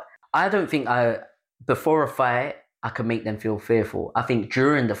super hard? I don't think before a fight, I can make them feel fearful. I think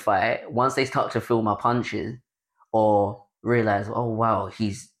during the fight, once they start to feel my punches or realize, oh, wow,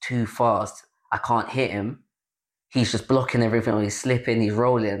 he's too fast, I can't hit him, he's just blocking everything, or he's slipping, he's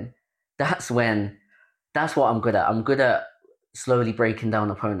rolling, that's what I'm good at. I'm good at slowly breaking down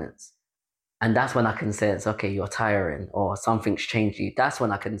opponents. And that's when I can sense, okay, you're tiring or something's changed you. That's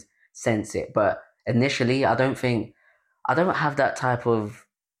when I can sense it. But initially, I don't have that type of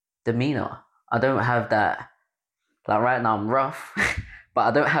demeanor. I don't have that, like right now I'm rough, but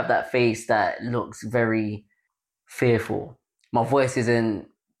I don't have that face that looks very fearful. My voice isn't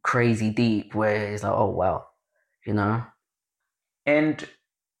crazy deep where it's like, oh, wow, you know? And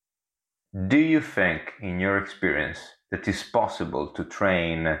do you think, in your experience, that it's possible to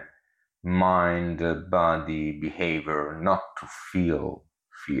train mind, body, behavior not to feel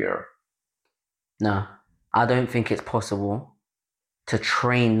fear? No, I don't think it's possible to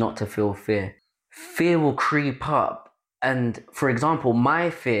train not to feel fear. Fear will creep up. And for example, my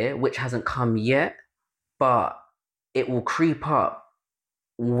fear, which hasn't come yet, but it will creep up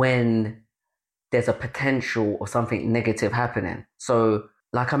when there's a potential or something negative happening. So,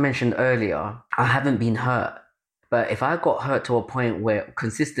 like I mentioned earlier, I haven't been hurt. But if I got hurt to a point where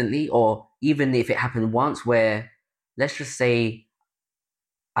consistently, or even if it happened once where, let's just say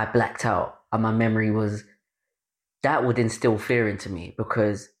I blacked out and my memory was, that would instill fear into me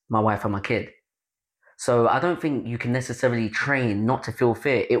because my wife and my kid. So I don't think you can necessarily train not to feel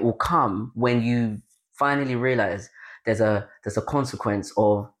fear. It will come when you finally realize there's a consequence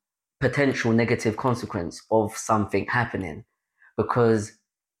of potential negative consequence of something happening. Because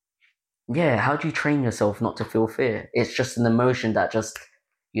yeah, how do you train yourself not to feel fear? It's just an emotion that just,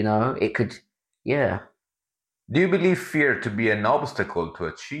 it could, yeah. Do you believe fear to be an obstacle to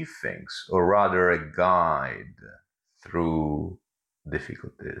achieve things, or rather a guide through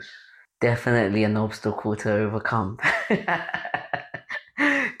difficulties? Definitely an obstacle to overcome.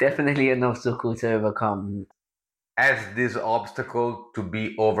 Definitely an obstacle to overcome. As this obstacle to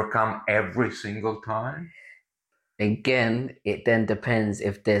be overcome every single time? Again, it then depends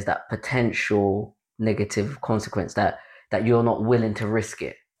if there's that potential negative consequence that that you're not willing to risk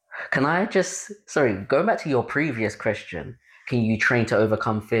it. Can I just, sorry, going back to your previous question, can you train to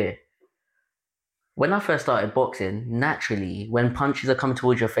overcome fear? When I first started boxing, naturally, when punches are coming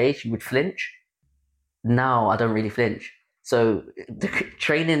towards your face, you would flinch. Now I don't really flinch. So the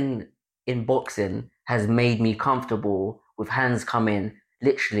training in boxing has made me comfortable with hands coming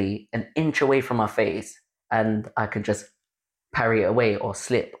literally an inch away from my face, and I can just parry it away or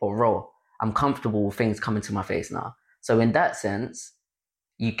slip or roll. I'm comfortable with things coming to my face now. So in that sense,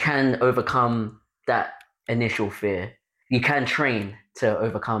 you can overcome that initial fear. You can train to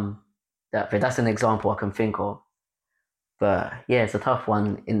overcome that fear. That's an example I can think of. But yeah, it's a tough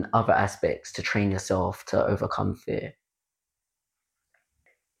one in other aspects to train yourself to overcome fear.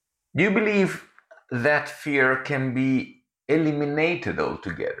 Do you believe that fear can be eliminated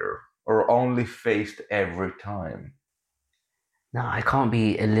altogether or only faced every time? No, it can't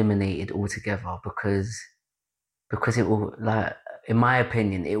be eliminated altogether because it will, like, in my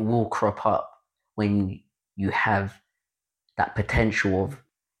opinion, it will crop up when you have that potential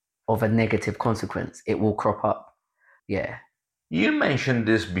of a negative consequence. It will crop up. Yeah. You mentioned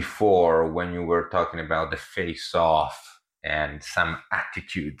this before when you were talking about the face off and some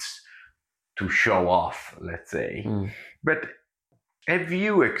attitudes to show off, let's say. But have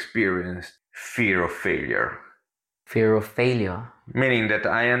you experienced fear of failure? Fear of failure. Meaning that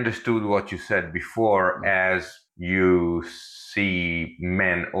I understood what you said before as you see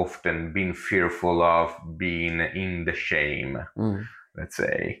men often being fearful of being in the shame, let's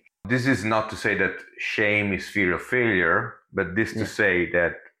say. This is not to say that shame is fear of failure, but this to say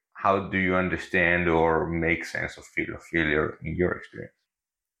that how do you understand or make sense of fear of failure in your experience?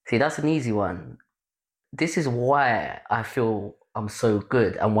 See, that's an easy one. This is why I feel I'm so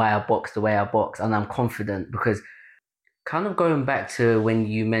good and why I box the way I box, and I'm confident because kind of going back to when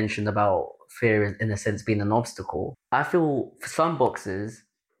you mentioned about fear in a sense being an obstacle, I feel for some boxers,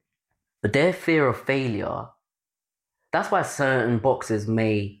 their fear of failure, that's why certain boxers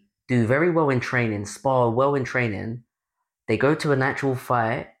may do very well in training, spar well in training. They go to an actual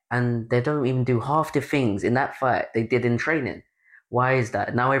fight and they don't even do half the things in that fight they did in training. Why is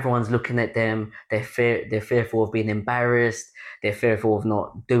that? Now everyone's looking at them. They're fearful of being embarrassed. They're fearful of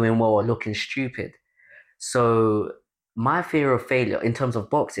not doing well or looking stupid. So my fear of failure in terms of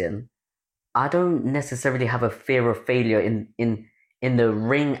boxing, I don't necessarily have a fear of failure in the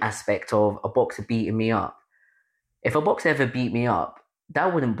ring aspect of a boxer beating me up. If a boxer ever beat me up,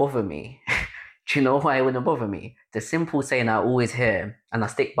 that wouldn't bother me. Do you know why it wouldn't bother me? The simple saying I always hear, and I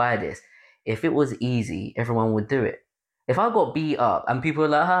stick by this, if it was easy, everyone would do it. If I got beat up and people are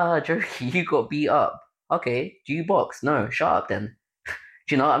like, Joké, you got beat up. Okay, do you box? No, shut up then.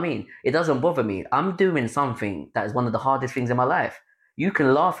 Do you know what I mean? It doesn't bother me. I'm doing something that is one of the hardest things in my life. You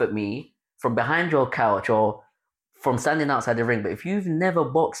can laugh at me from behind your couch or from standing outside the ring, but if you've never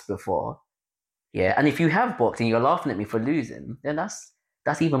boxed before, yeah, and if you have boxed and you're laughing at me for losing, then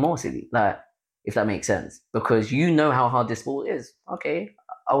that's even more silly. Like, if that makes sense, because you know how hard this sport is. Okay,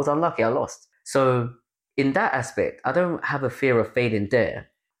 I was unlucky, I lost. So in that aspect, I don't have a fear of failing there.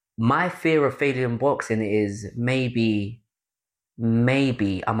 My fear of failing in boxing is maybe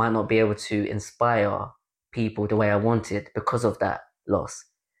I might not be able to inspire people the way I wanted because of that loss.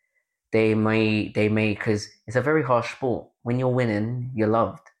 They may, because it's a very harsh sport. When you're winning, you're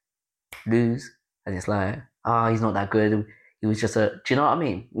loved. Lose, and it's like, he's not that good. He was just do you know what I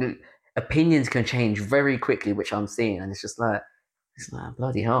mean? Opinions can change very quickly, which I'm seeing, and it's like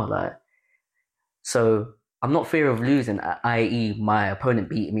bloody hell, like. So I'm not fear of losing, i.e., my opponent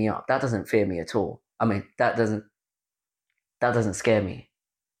beating me up. That doesn't fear me at all. I mean, that doesn't scare me.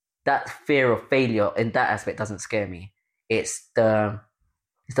 That fear of failure in that aspect doesn't scare me. It's the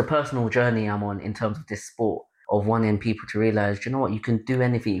personal journey I'm on in terms of this sport of wanting people to realize, you know what, you can do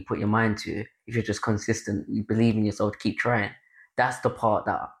anything you put your mind to if you're just consistent, you believe in yourself, keep trying. That's the part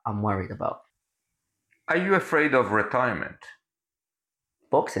that I'm worried about. Are you afraid of retirement?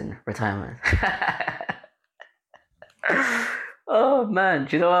 Boxing retirement. Oh man,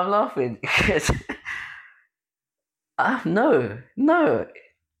 do you know why I'm laughing? No.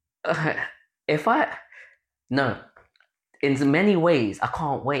 No. In many ways, I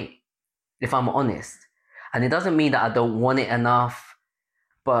can't wait, if I'm honest. And it doesn't mean that I don't want it enough,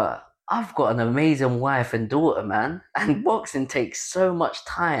 but I've got an amazing wife and daughter, man. And boxing takes so much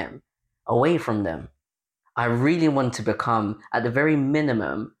time away from them. I really want to become, at the very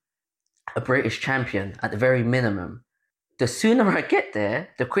minimum, a British champion, at the very minimum. The sooner I get there,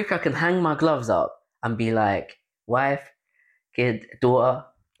 the quicker I can hang my gloves up and be like, wife, kid, daughter,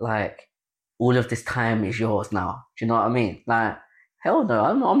 like, all of this time is yours now. Do you know what I mean? Like, hell no,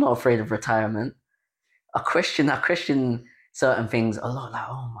 I'm not afraid of retirement. I question certain things a lot. Like,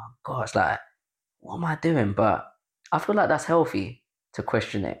 oh my gosh, like, what am I doing? But I feel like that's healthy to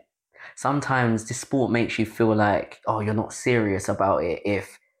question it. Sometimes this sport makes you feel like, oh, you're not serious about it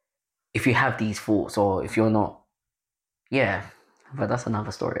if you have these thoughts or if you're not. Yeah, but that's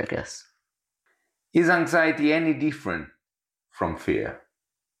another story, I guess. Is anxiety any different from fear?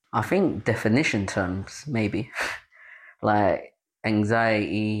 I think definition terms, maybe. Like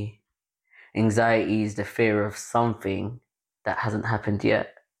anxiety, anxiety is the fear of something that hasn't happened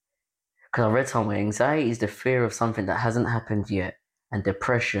yet. Because I read somewhere, anxiety is the fear of something that hasn't happened yet, and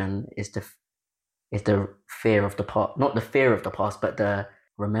depression is the fear of the past. Not the fear of the past, but the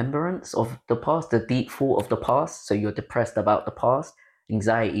remembrance of the past, the deep thought of the past. So you're depressed about the past.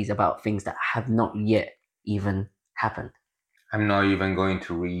 Anxiety is about things that have not yet even happened. I'm not even going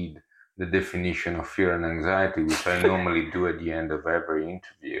to read the definition of fear and anxiety, which I normally do at the end of every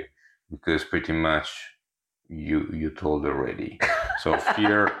interview, because pretty much you told already. So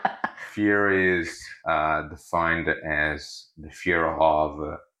fear is defined as the fear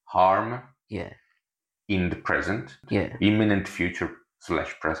of harm Yeah, in the present, yeah, imminent future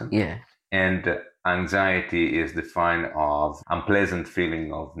 / present. yeah, And anxiety is defined of unpleasant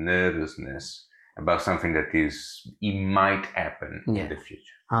feeling of nervousness about something that it might happen in yeah. the future.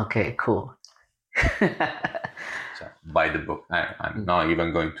 Okay, cool. So by the book, I'm not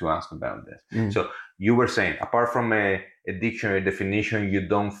even going to ask about this. Mm. So you were saying, apart from a dictionary definition, you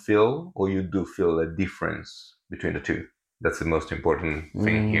don't feel, or you do feel a difference between the two. That's the most important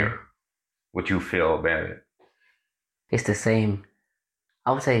thing here. What you feel about it. It's the same.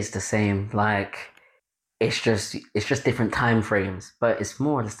 I would say it's the same. Like it's just different time frames, but it's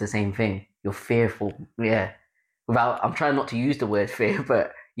more or less the same thing. You're fearful, yeah. Without, I'm trying not to use the word fear,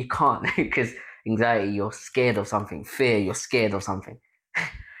 but you can't because anxiety, you're scared of something. Fear, you're scared of something.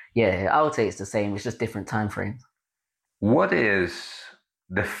 Yeah, I would say it's the same. It's just different time frames. What is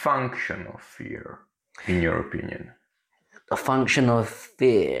the function of fear, in your opinion? The function of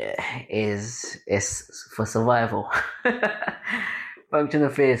fear is for survival. Function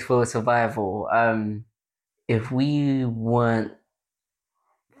of fear is for survival. If we weren't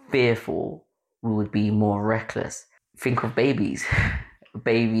fearful, we would be more reckless. Think of babies.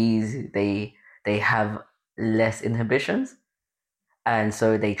 Babies, they have less inhibitions, and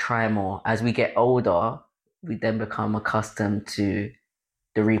so they try more. As we get older, we then become accustomed to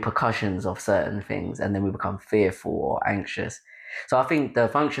the repercussions of certain things, and then we become fearful or anxious. So I think the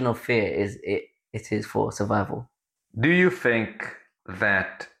function of fear is it is for survival. Do you think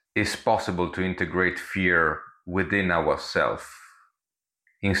that it's possible to integrate fear within ourselves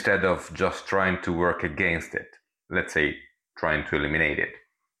instead of just trying to work against it? Let's say trying to eliminate it.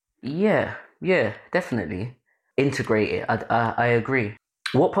 Yeah, definitely. Integrate it. I agree.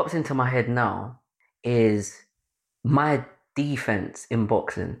 What pops into my head now is my defense in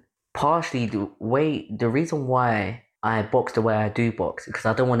boxing. Partially the reason why I box the way I do box because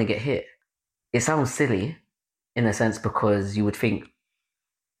I don't want to get hit. It sounds silly in a sense because you would think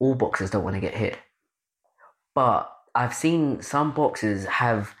all boxers don't want to get hit. But I've seen some boxers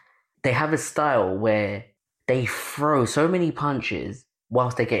have a style where they throw so many punches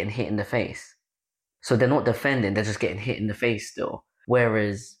whilst they're getting hit in the face. So they're not defending, they're just getting hit in the face still.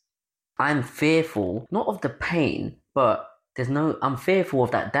 Whereas I'm fearful, not of the pain, but I'm fearful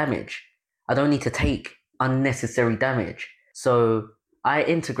of that damage. I don't need to take unnecessary damage. So I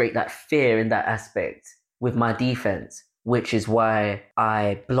integrate that fear in that aspect with my defense, which is why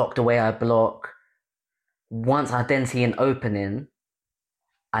I block the way I block. Once I then see an opening,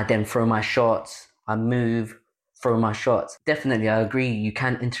 I then throw my shots, I move, throw my shots. Definitely, I agree, you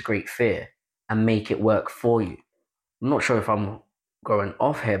can integrate fear and make it work for you. I'm not sure if I'm going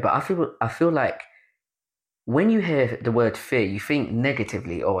off here, but I feel like when you hear the word fear, you think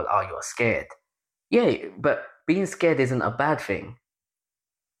negatively, oh, you're scared. Yeah, but being scared isn't a bad thing.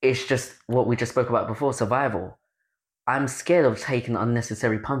 It's just what we just spoke about before, survival. I'm scared of taking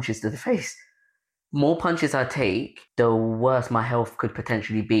unnecessary punches to the face. More punches I take, the worse my health could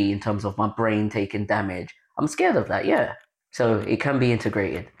potentially be in terms of my brain taking damage. I'm scared of that, yeah. So it can be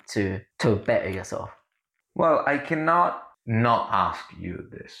integrated to better yourself. Well, I cannot not ask you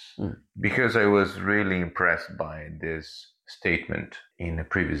this because I was really impressed by this statement in the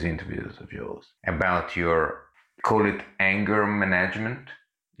previous interviews of yours about your, call it anger management,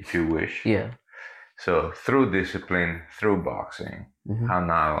 if you wish. Yeah. So through discipline, through boxing, how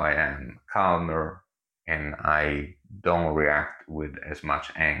now I am calmer and I don't react with as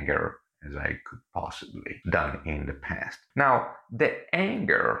much anger as I could possibly done in the past. Now, the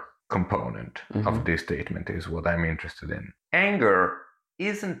anger component of this statement is what I'm interested in. Anger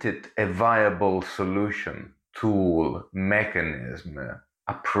isn't it a viable solution, tool, mechanism,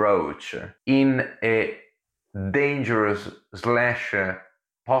 approach in a dangerous slash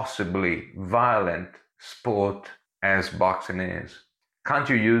possibly violent sport as boxing is? Can't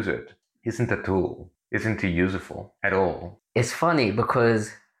you use it? Isn't a tool? Isn't it useful at all? It's funny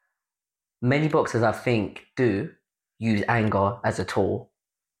because many boxers, I think, do use anger as a tool.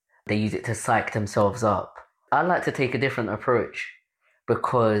 They use it to psych themselves up. I like to take a different approach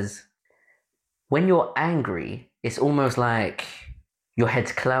because when you're angry, it's almost like your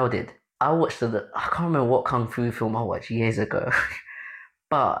head's clouded. I can't remember what Kung Fu film I watched years ago,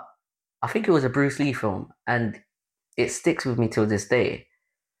 but I think it was a Bruce Lee film and it sticks with me till this day.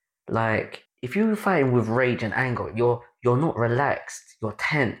 Like, if you're fighting with rage and anger, you're not relaxed, you're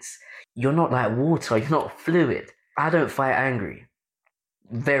tense, you're not like water, you're not fluid. I don't fight angry.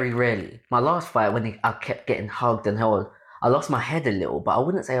 Very rarely. My last fight, when I kept getting hugged and held, I lost my head a little, but I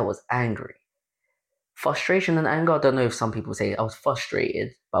wouldn't say I was angry. Frustration and anger, I don't know if some people say I was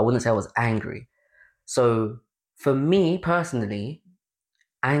frustrated, but I wouldn't say I was angry. So for me personally,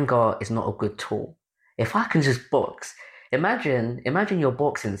 anger is not a good tool. If I can just box, imagine you're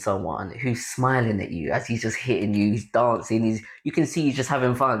boxing someone who's smiling at you as he's just hitting you, he's dancing, you can see he's just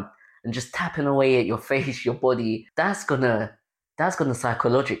having fun and just tapping away at your face, your body. That's gonna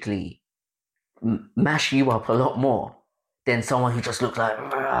psychologically mash you up a lot more than someone who just looks like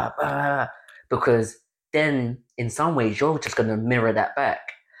 "Rah, rah," because then in some ways you're just gonna mirror that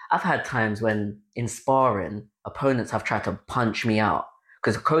back. I've had times when in sparring, opponents have tried to punch me out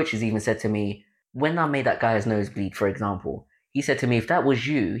because the coach has even said to me, when I made that guy's nose bleed, for example, he said to me, if that was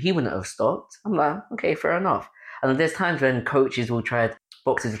you, he wouldn't have stopped. I'm like, okay, fair enough. And there's times when boxers will try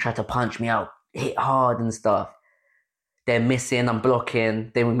to punch me out, hit hard and stuff. They're missing, I'm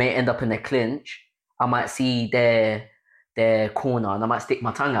blocking, then we may end up in a clinch. I might see their corner and I might stick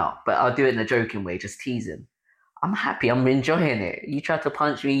my tongue out, but I'll do it in a joking way, just teasing. I'm happy, I'm enjoying it. You tried to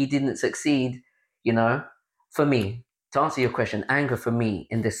punch me, you didn't succeed, you know? For me, to answer your question, anger for me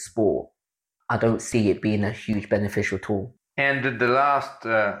in this sport, I don't see it being a huge beneficial tool. And the last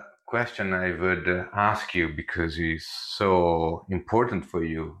question I would ask you, because it's so important for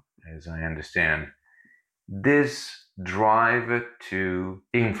you, as I understand, this drive to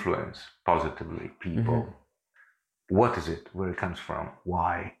influence positively people. What is it? Where it comes from?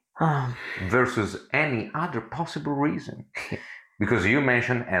 Why? Versus any other possible reason. Because you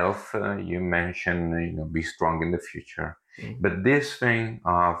mentioned health, you mentioned be strong in the future, but this thing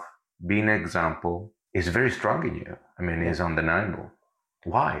of being an example is very strong in you. I mean, it's undeniable.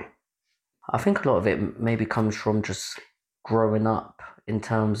 Why? I think a lot of it maybe comes from just growing up in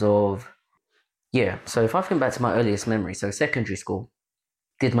terms of, so if I think back to my earliest memory, so secondary school,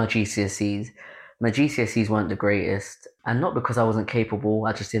 did my GCSEs. My GCSEs weren't the greatest, and not because I wasn't capable,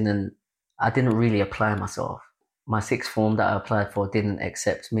 I didn't really apply myself. My sixth form that I applied for didn't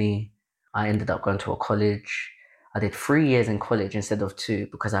accept me. I ended up going to a college. I did 3 years in college instead of 2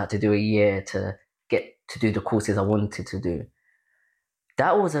 because I had to do a year to get to do the courses I wanted to do.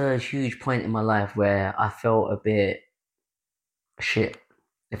 That was a huge point in my life where I felt a bit shit,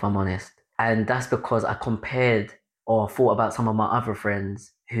 if I'm honest. And that's because I compared or thought about some of my other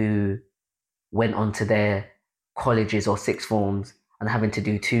friends who went on to their colleges or sixth forms and having to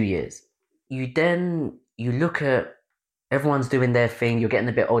do 2 years. You look at everyone's doing their thing, you're getting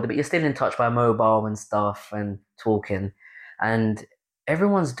a bit older, but you're still in touch by mobile and stuff and talking. And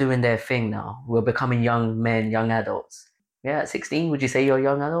everyone's doing their thing now. We're becoming young men, young adults. Yeah, at 16, would you say you're a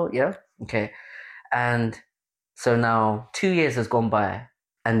young adult? Yeah? Okay. And so now 2 years has gone by,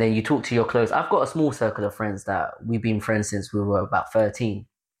 and then you talk to your close. I've got a small circle of friends that we've been friends since we were about 13.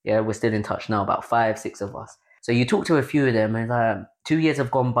 Yeah, we're still in touch now, about 5, 6 of us. So you talk to a few of them, and like 2 years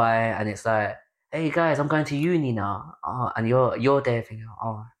have gone by, and it's like, hey guys, I'm going to uni now. Oh, and you're there thinking,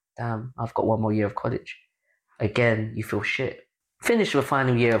 oh damn, I've got 1 more year of college. Again, you feel shit. Finish the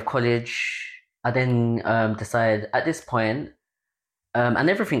final year of college. I then decide at this point, and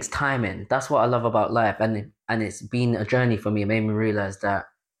everything's timing. That's what I love about life, and it's been a journey for me. It made me realize that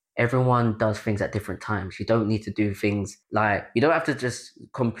everyone does things at different times. You don't need to do things like, you don't have to just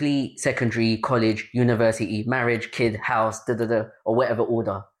complete secondary, college, university, marriage, kid, house, or whatever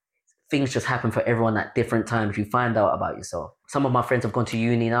order. Things just happen for everyone at different times. You find out about yourself. Some of my friends have gone to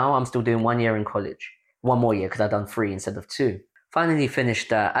uni now. I'm still doing 1 year in college. 1 more year because I've done 3 instead of 2. Finally finished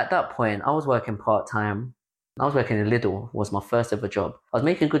that. At that point, I was working part-time. I was working in Lidl. It was my first ever job. I was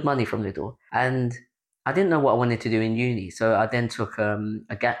making good money from Lidl. And I didn't know what I wanted to do in uni. So I then took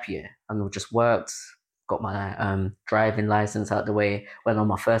a gap year and just worked, got my driving license out the way, went on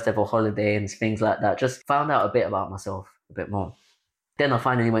my first ever holiday and things like that. Just found out a bit about myself, a bit more. Then I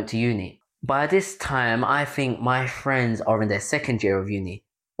finally went to uni. By this time, I think my friends are in their second year of uni,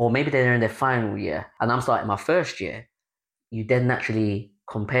 or maybe they're in their final year, and I'm starting my first year. You then naturally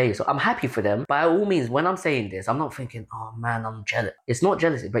compare yourself. I'm happy for them. By all means, when I'm saying this, I'm not thinking, oh man, I'm jealous. It's not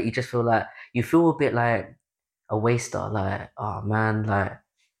jealousy, but you just feel like, you feel a bit like a waster, like, oh man, like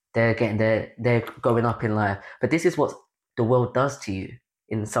they're going up in life. But this is what the world does to you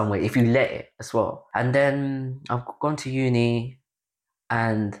in some way, if you let it as well. And then I've gone to uni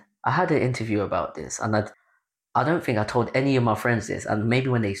and I had an interview about this, and I don't think I told any of my friends this. And maybe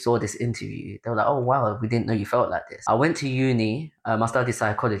when they saw this interview, they were like, oh, wow, we didn't know you felt like this. I went to uni. I studied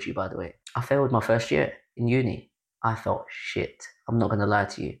psychology, by the way. I failed my first year in uni. I felt shit. I'm not going to lie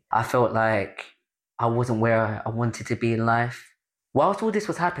to you. I felt like I wasn't where I wanted to be in life. Whilst all this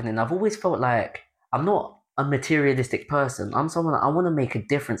was happening, I've always felt like I'm not a materialistic person. I'm someone that I want to make a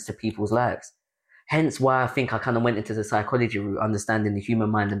difference to people's lives. Hence why I think I kind of went into the psychology route, understanding the human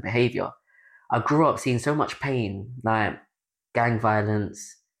mind and behavior. I grew up seeing so much pain, like gang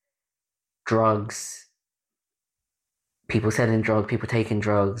violence, drugs, people selling drugs, people taking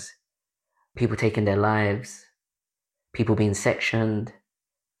drugs, people taking their lives, people being sectioned.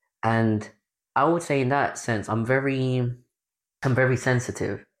 And I would say in that sense, I'm very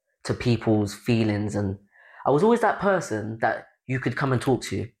sensitive to people's feelings. And I was always that person that you could come and talk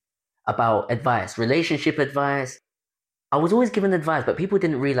to about advice, relationship advice. I was always given advice, but people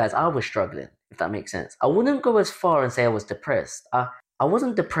didn't realize I was struggling, if that makes sense. I wouldn't go as far and say I was depressed. I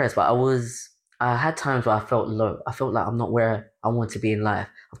wasn't depressed, but I had times where I felt low. I felt like I'm not where I want to be in life.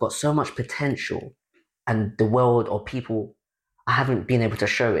 I've got so much potential, and the world or people, I haven't been able to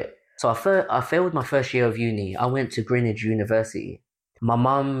show it. So I failed my first year of uni. I went to Greenwich University. My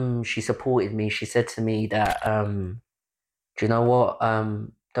mum, she supported me. She said to me that, do you know what?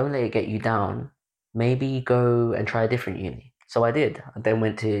 Don't let it get you down. Maybe go and try a different uni. So I did. I then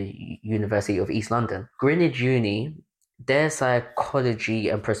went to University of East London. Greenwich Uni, their psychology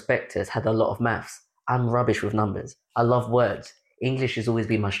and prospectus had a lot of maths. I'm rubbish with numbers. I love words. English has always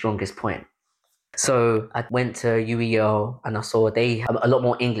been my strongest point. So I went to UEL and I saw they have a lot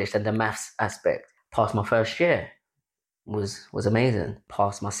more English than the maths aspect. Passed my first year. Was amazing.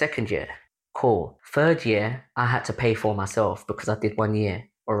 Passed my second year. Cool. Third year, I had to pay for myself because I did 1 year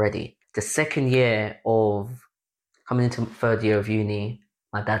already. The second year of coming into third year of uni,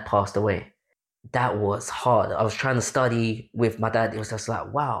 my dad passed away. That was hard. I was trying to study with my dad. It was just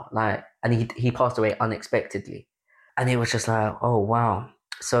like, wow. And he passed away unexpectedly. And it was just like, oh, wow.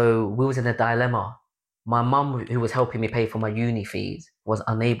 So we was in a dilemma. My mum, who was helping me pay for my uni fees, was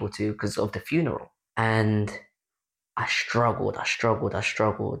unable to because of the funeral. And I struggled.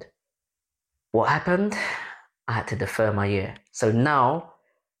 What happened? I had to defer my year. So now,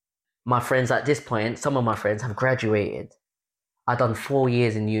 my friends at this point, some of my friends have graduated. I've done 4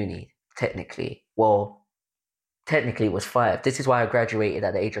 years in uni, technically. Well, technically it was 5. This is why I graduated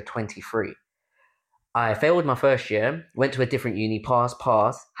at the age of 23. I failed my first year, went to a different uni, passed,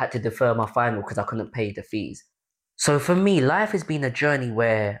 had to defer my final because I couldn't pay the fees. So for me, life has been a journey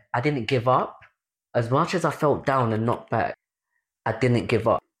where I didn't give up. As much as I felt down and knocked back, I didn't give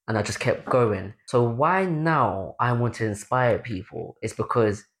up and I just kept going. So why now I want to inspire people is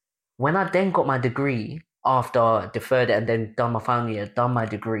because when I then got my degree, after deferred it and then done my final year, done my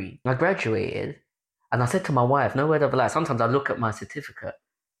degree, I graduated and I said to my wife, no word of a lie, sometimes I look at my certificate.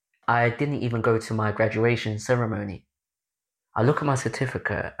 I didn't even go to my graduation ceremony. I look at my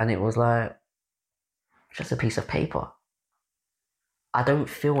certificate and it was like, just a piece of paper. I don't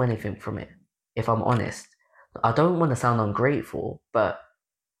feel anything from it, if I'm honest. I don't want to sound ungrateful, but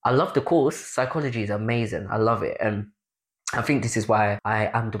I love the course. Psychology is amazing. I love it. And I think this is why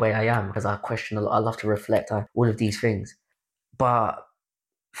I am the way I am, because I question a lot. I love to reflect on all of these things. But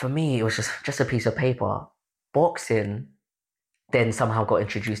for me, it was just a piece of paper. Boxing then somehow got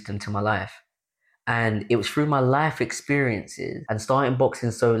introduced into my life. And it was through my life experiences and starting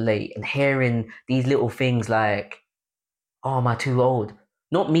boxing so late and hearing these little things like, oh, am I too old?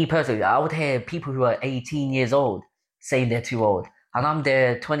 Not me personally. I would hear people who are 18 years old saying they're too old. And I'm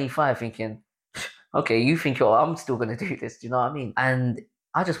there 25 thinking, okay, you think I'm still going to do this. Do you know what I mean? And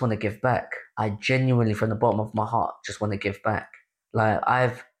I just want to give back. I genuinely, from the bottom of my heart, just want to give back. Like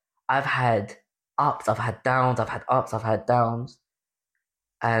I've had ups, I've had downs, I've had ups, I've had downs.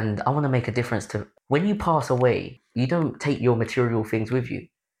 And I want to make a difference to when you pass away, you don't take your material things with you.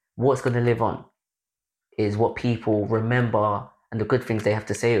 What's going to live on is what people remember and the good things they have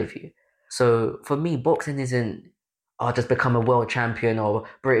to say of you. So for me, boxing isn't, I'll just become a world champion or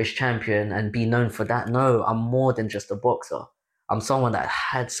British champion and be known for that. No, I'm more than just a boxer. I'm someone that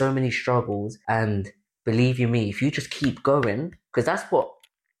had so many struggles and believe you me, if you just keep going, because that's what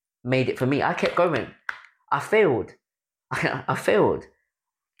made it for me. I kept going. I failed. I failed.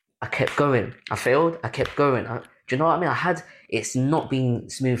 I kept going. I failed. I kept going. Do you know what I mean? It's not been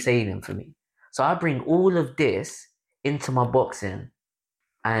smooth sailing for me. So I bring all of this into my boxing,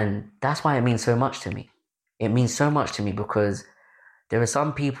 and that's why it means so much to me. It means so much to me because there are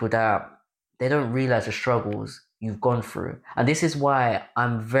some people that they don't realize the struggles you've gone through. And this is why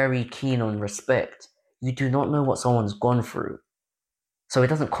I'm very keen on respect. You do not know what someone's gone through. So it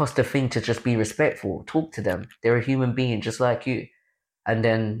doesn't cost a thing to just be respectful. Talk to them. They're a human being just like you. And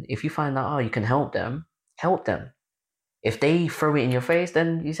then if you find out, oh, you can help them, help them. If they throw it in your face,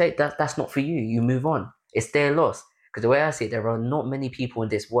 then you say that's not for you. You move on. It's their loss. Because the way I see it, there are not many people in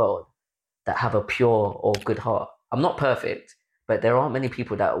this world that have a pure or good heart. I'm not perfect, but there aren't many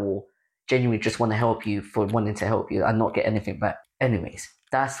people that will genuinely just want to help you for wanting to help you and not get anything back. Anyways,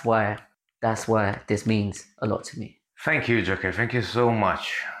 that's why this means a lot to me. Thank you, Joké. Thank you so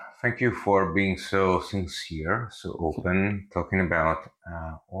much. Thank you for being so sincere, so open, talking about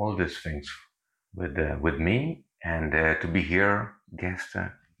all these things with me, and to be here, guest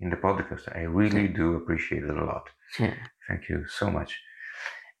in the podcast. I really do appreciate it a lot. Yeah. Thank you so much.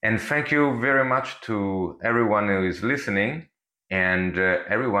 And thank you very much to everyone who is listening and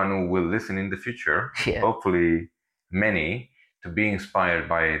everyone who will listen in the future. Yeah. Hopefully many, to be inspired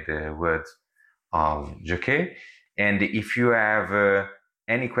by the words of Joké. And if you have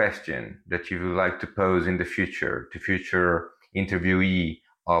any question that you would like to pose in the future to future interviewee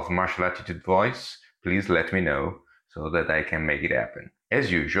of Martial Attitude Voice, please let me know so that I can make it happen.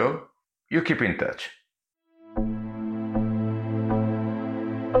 As usual, you keep in touch.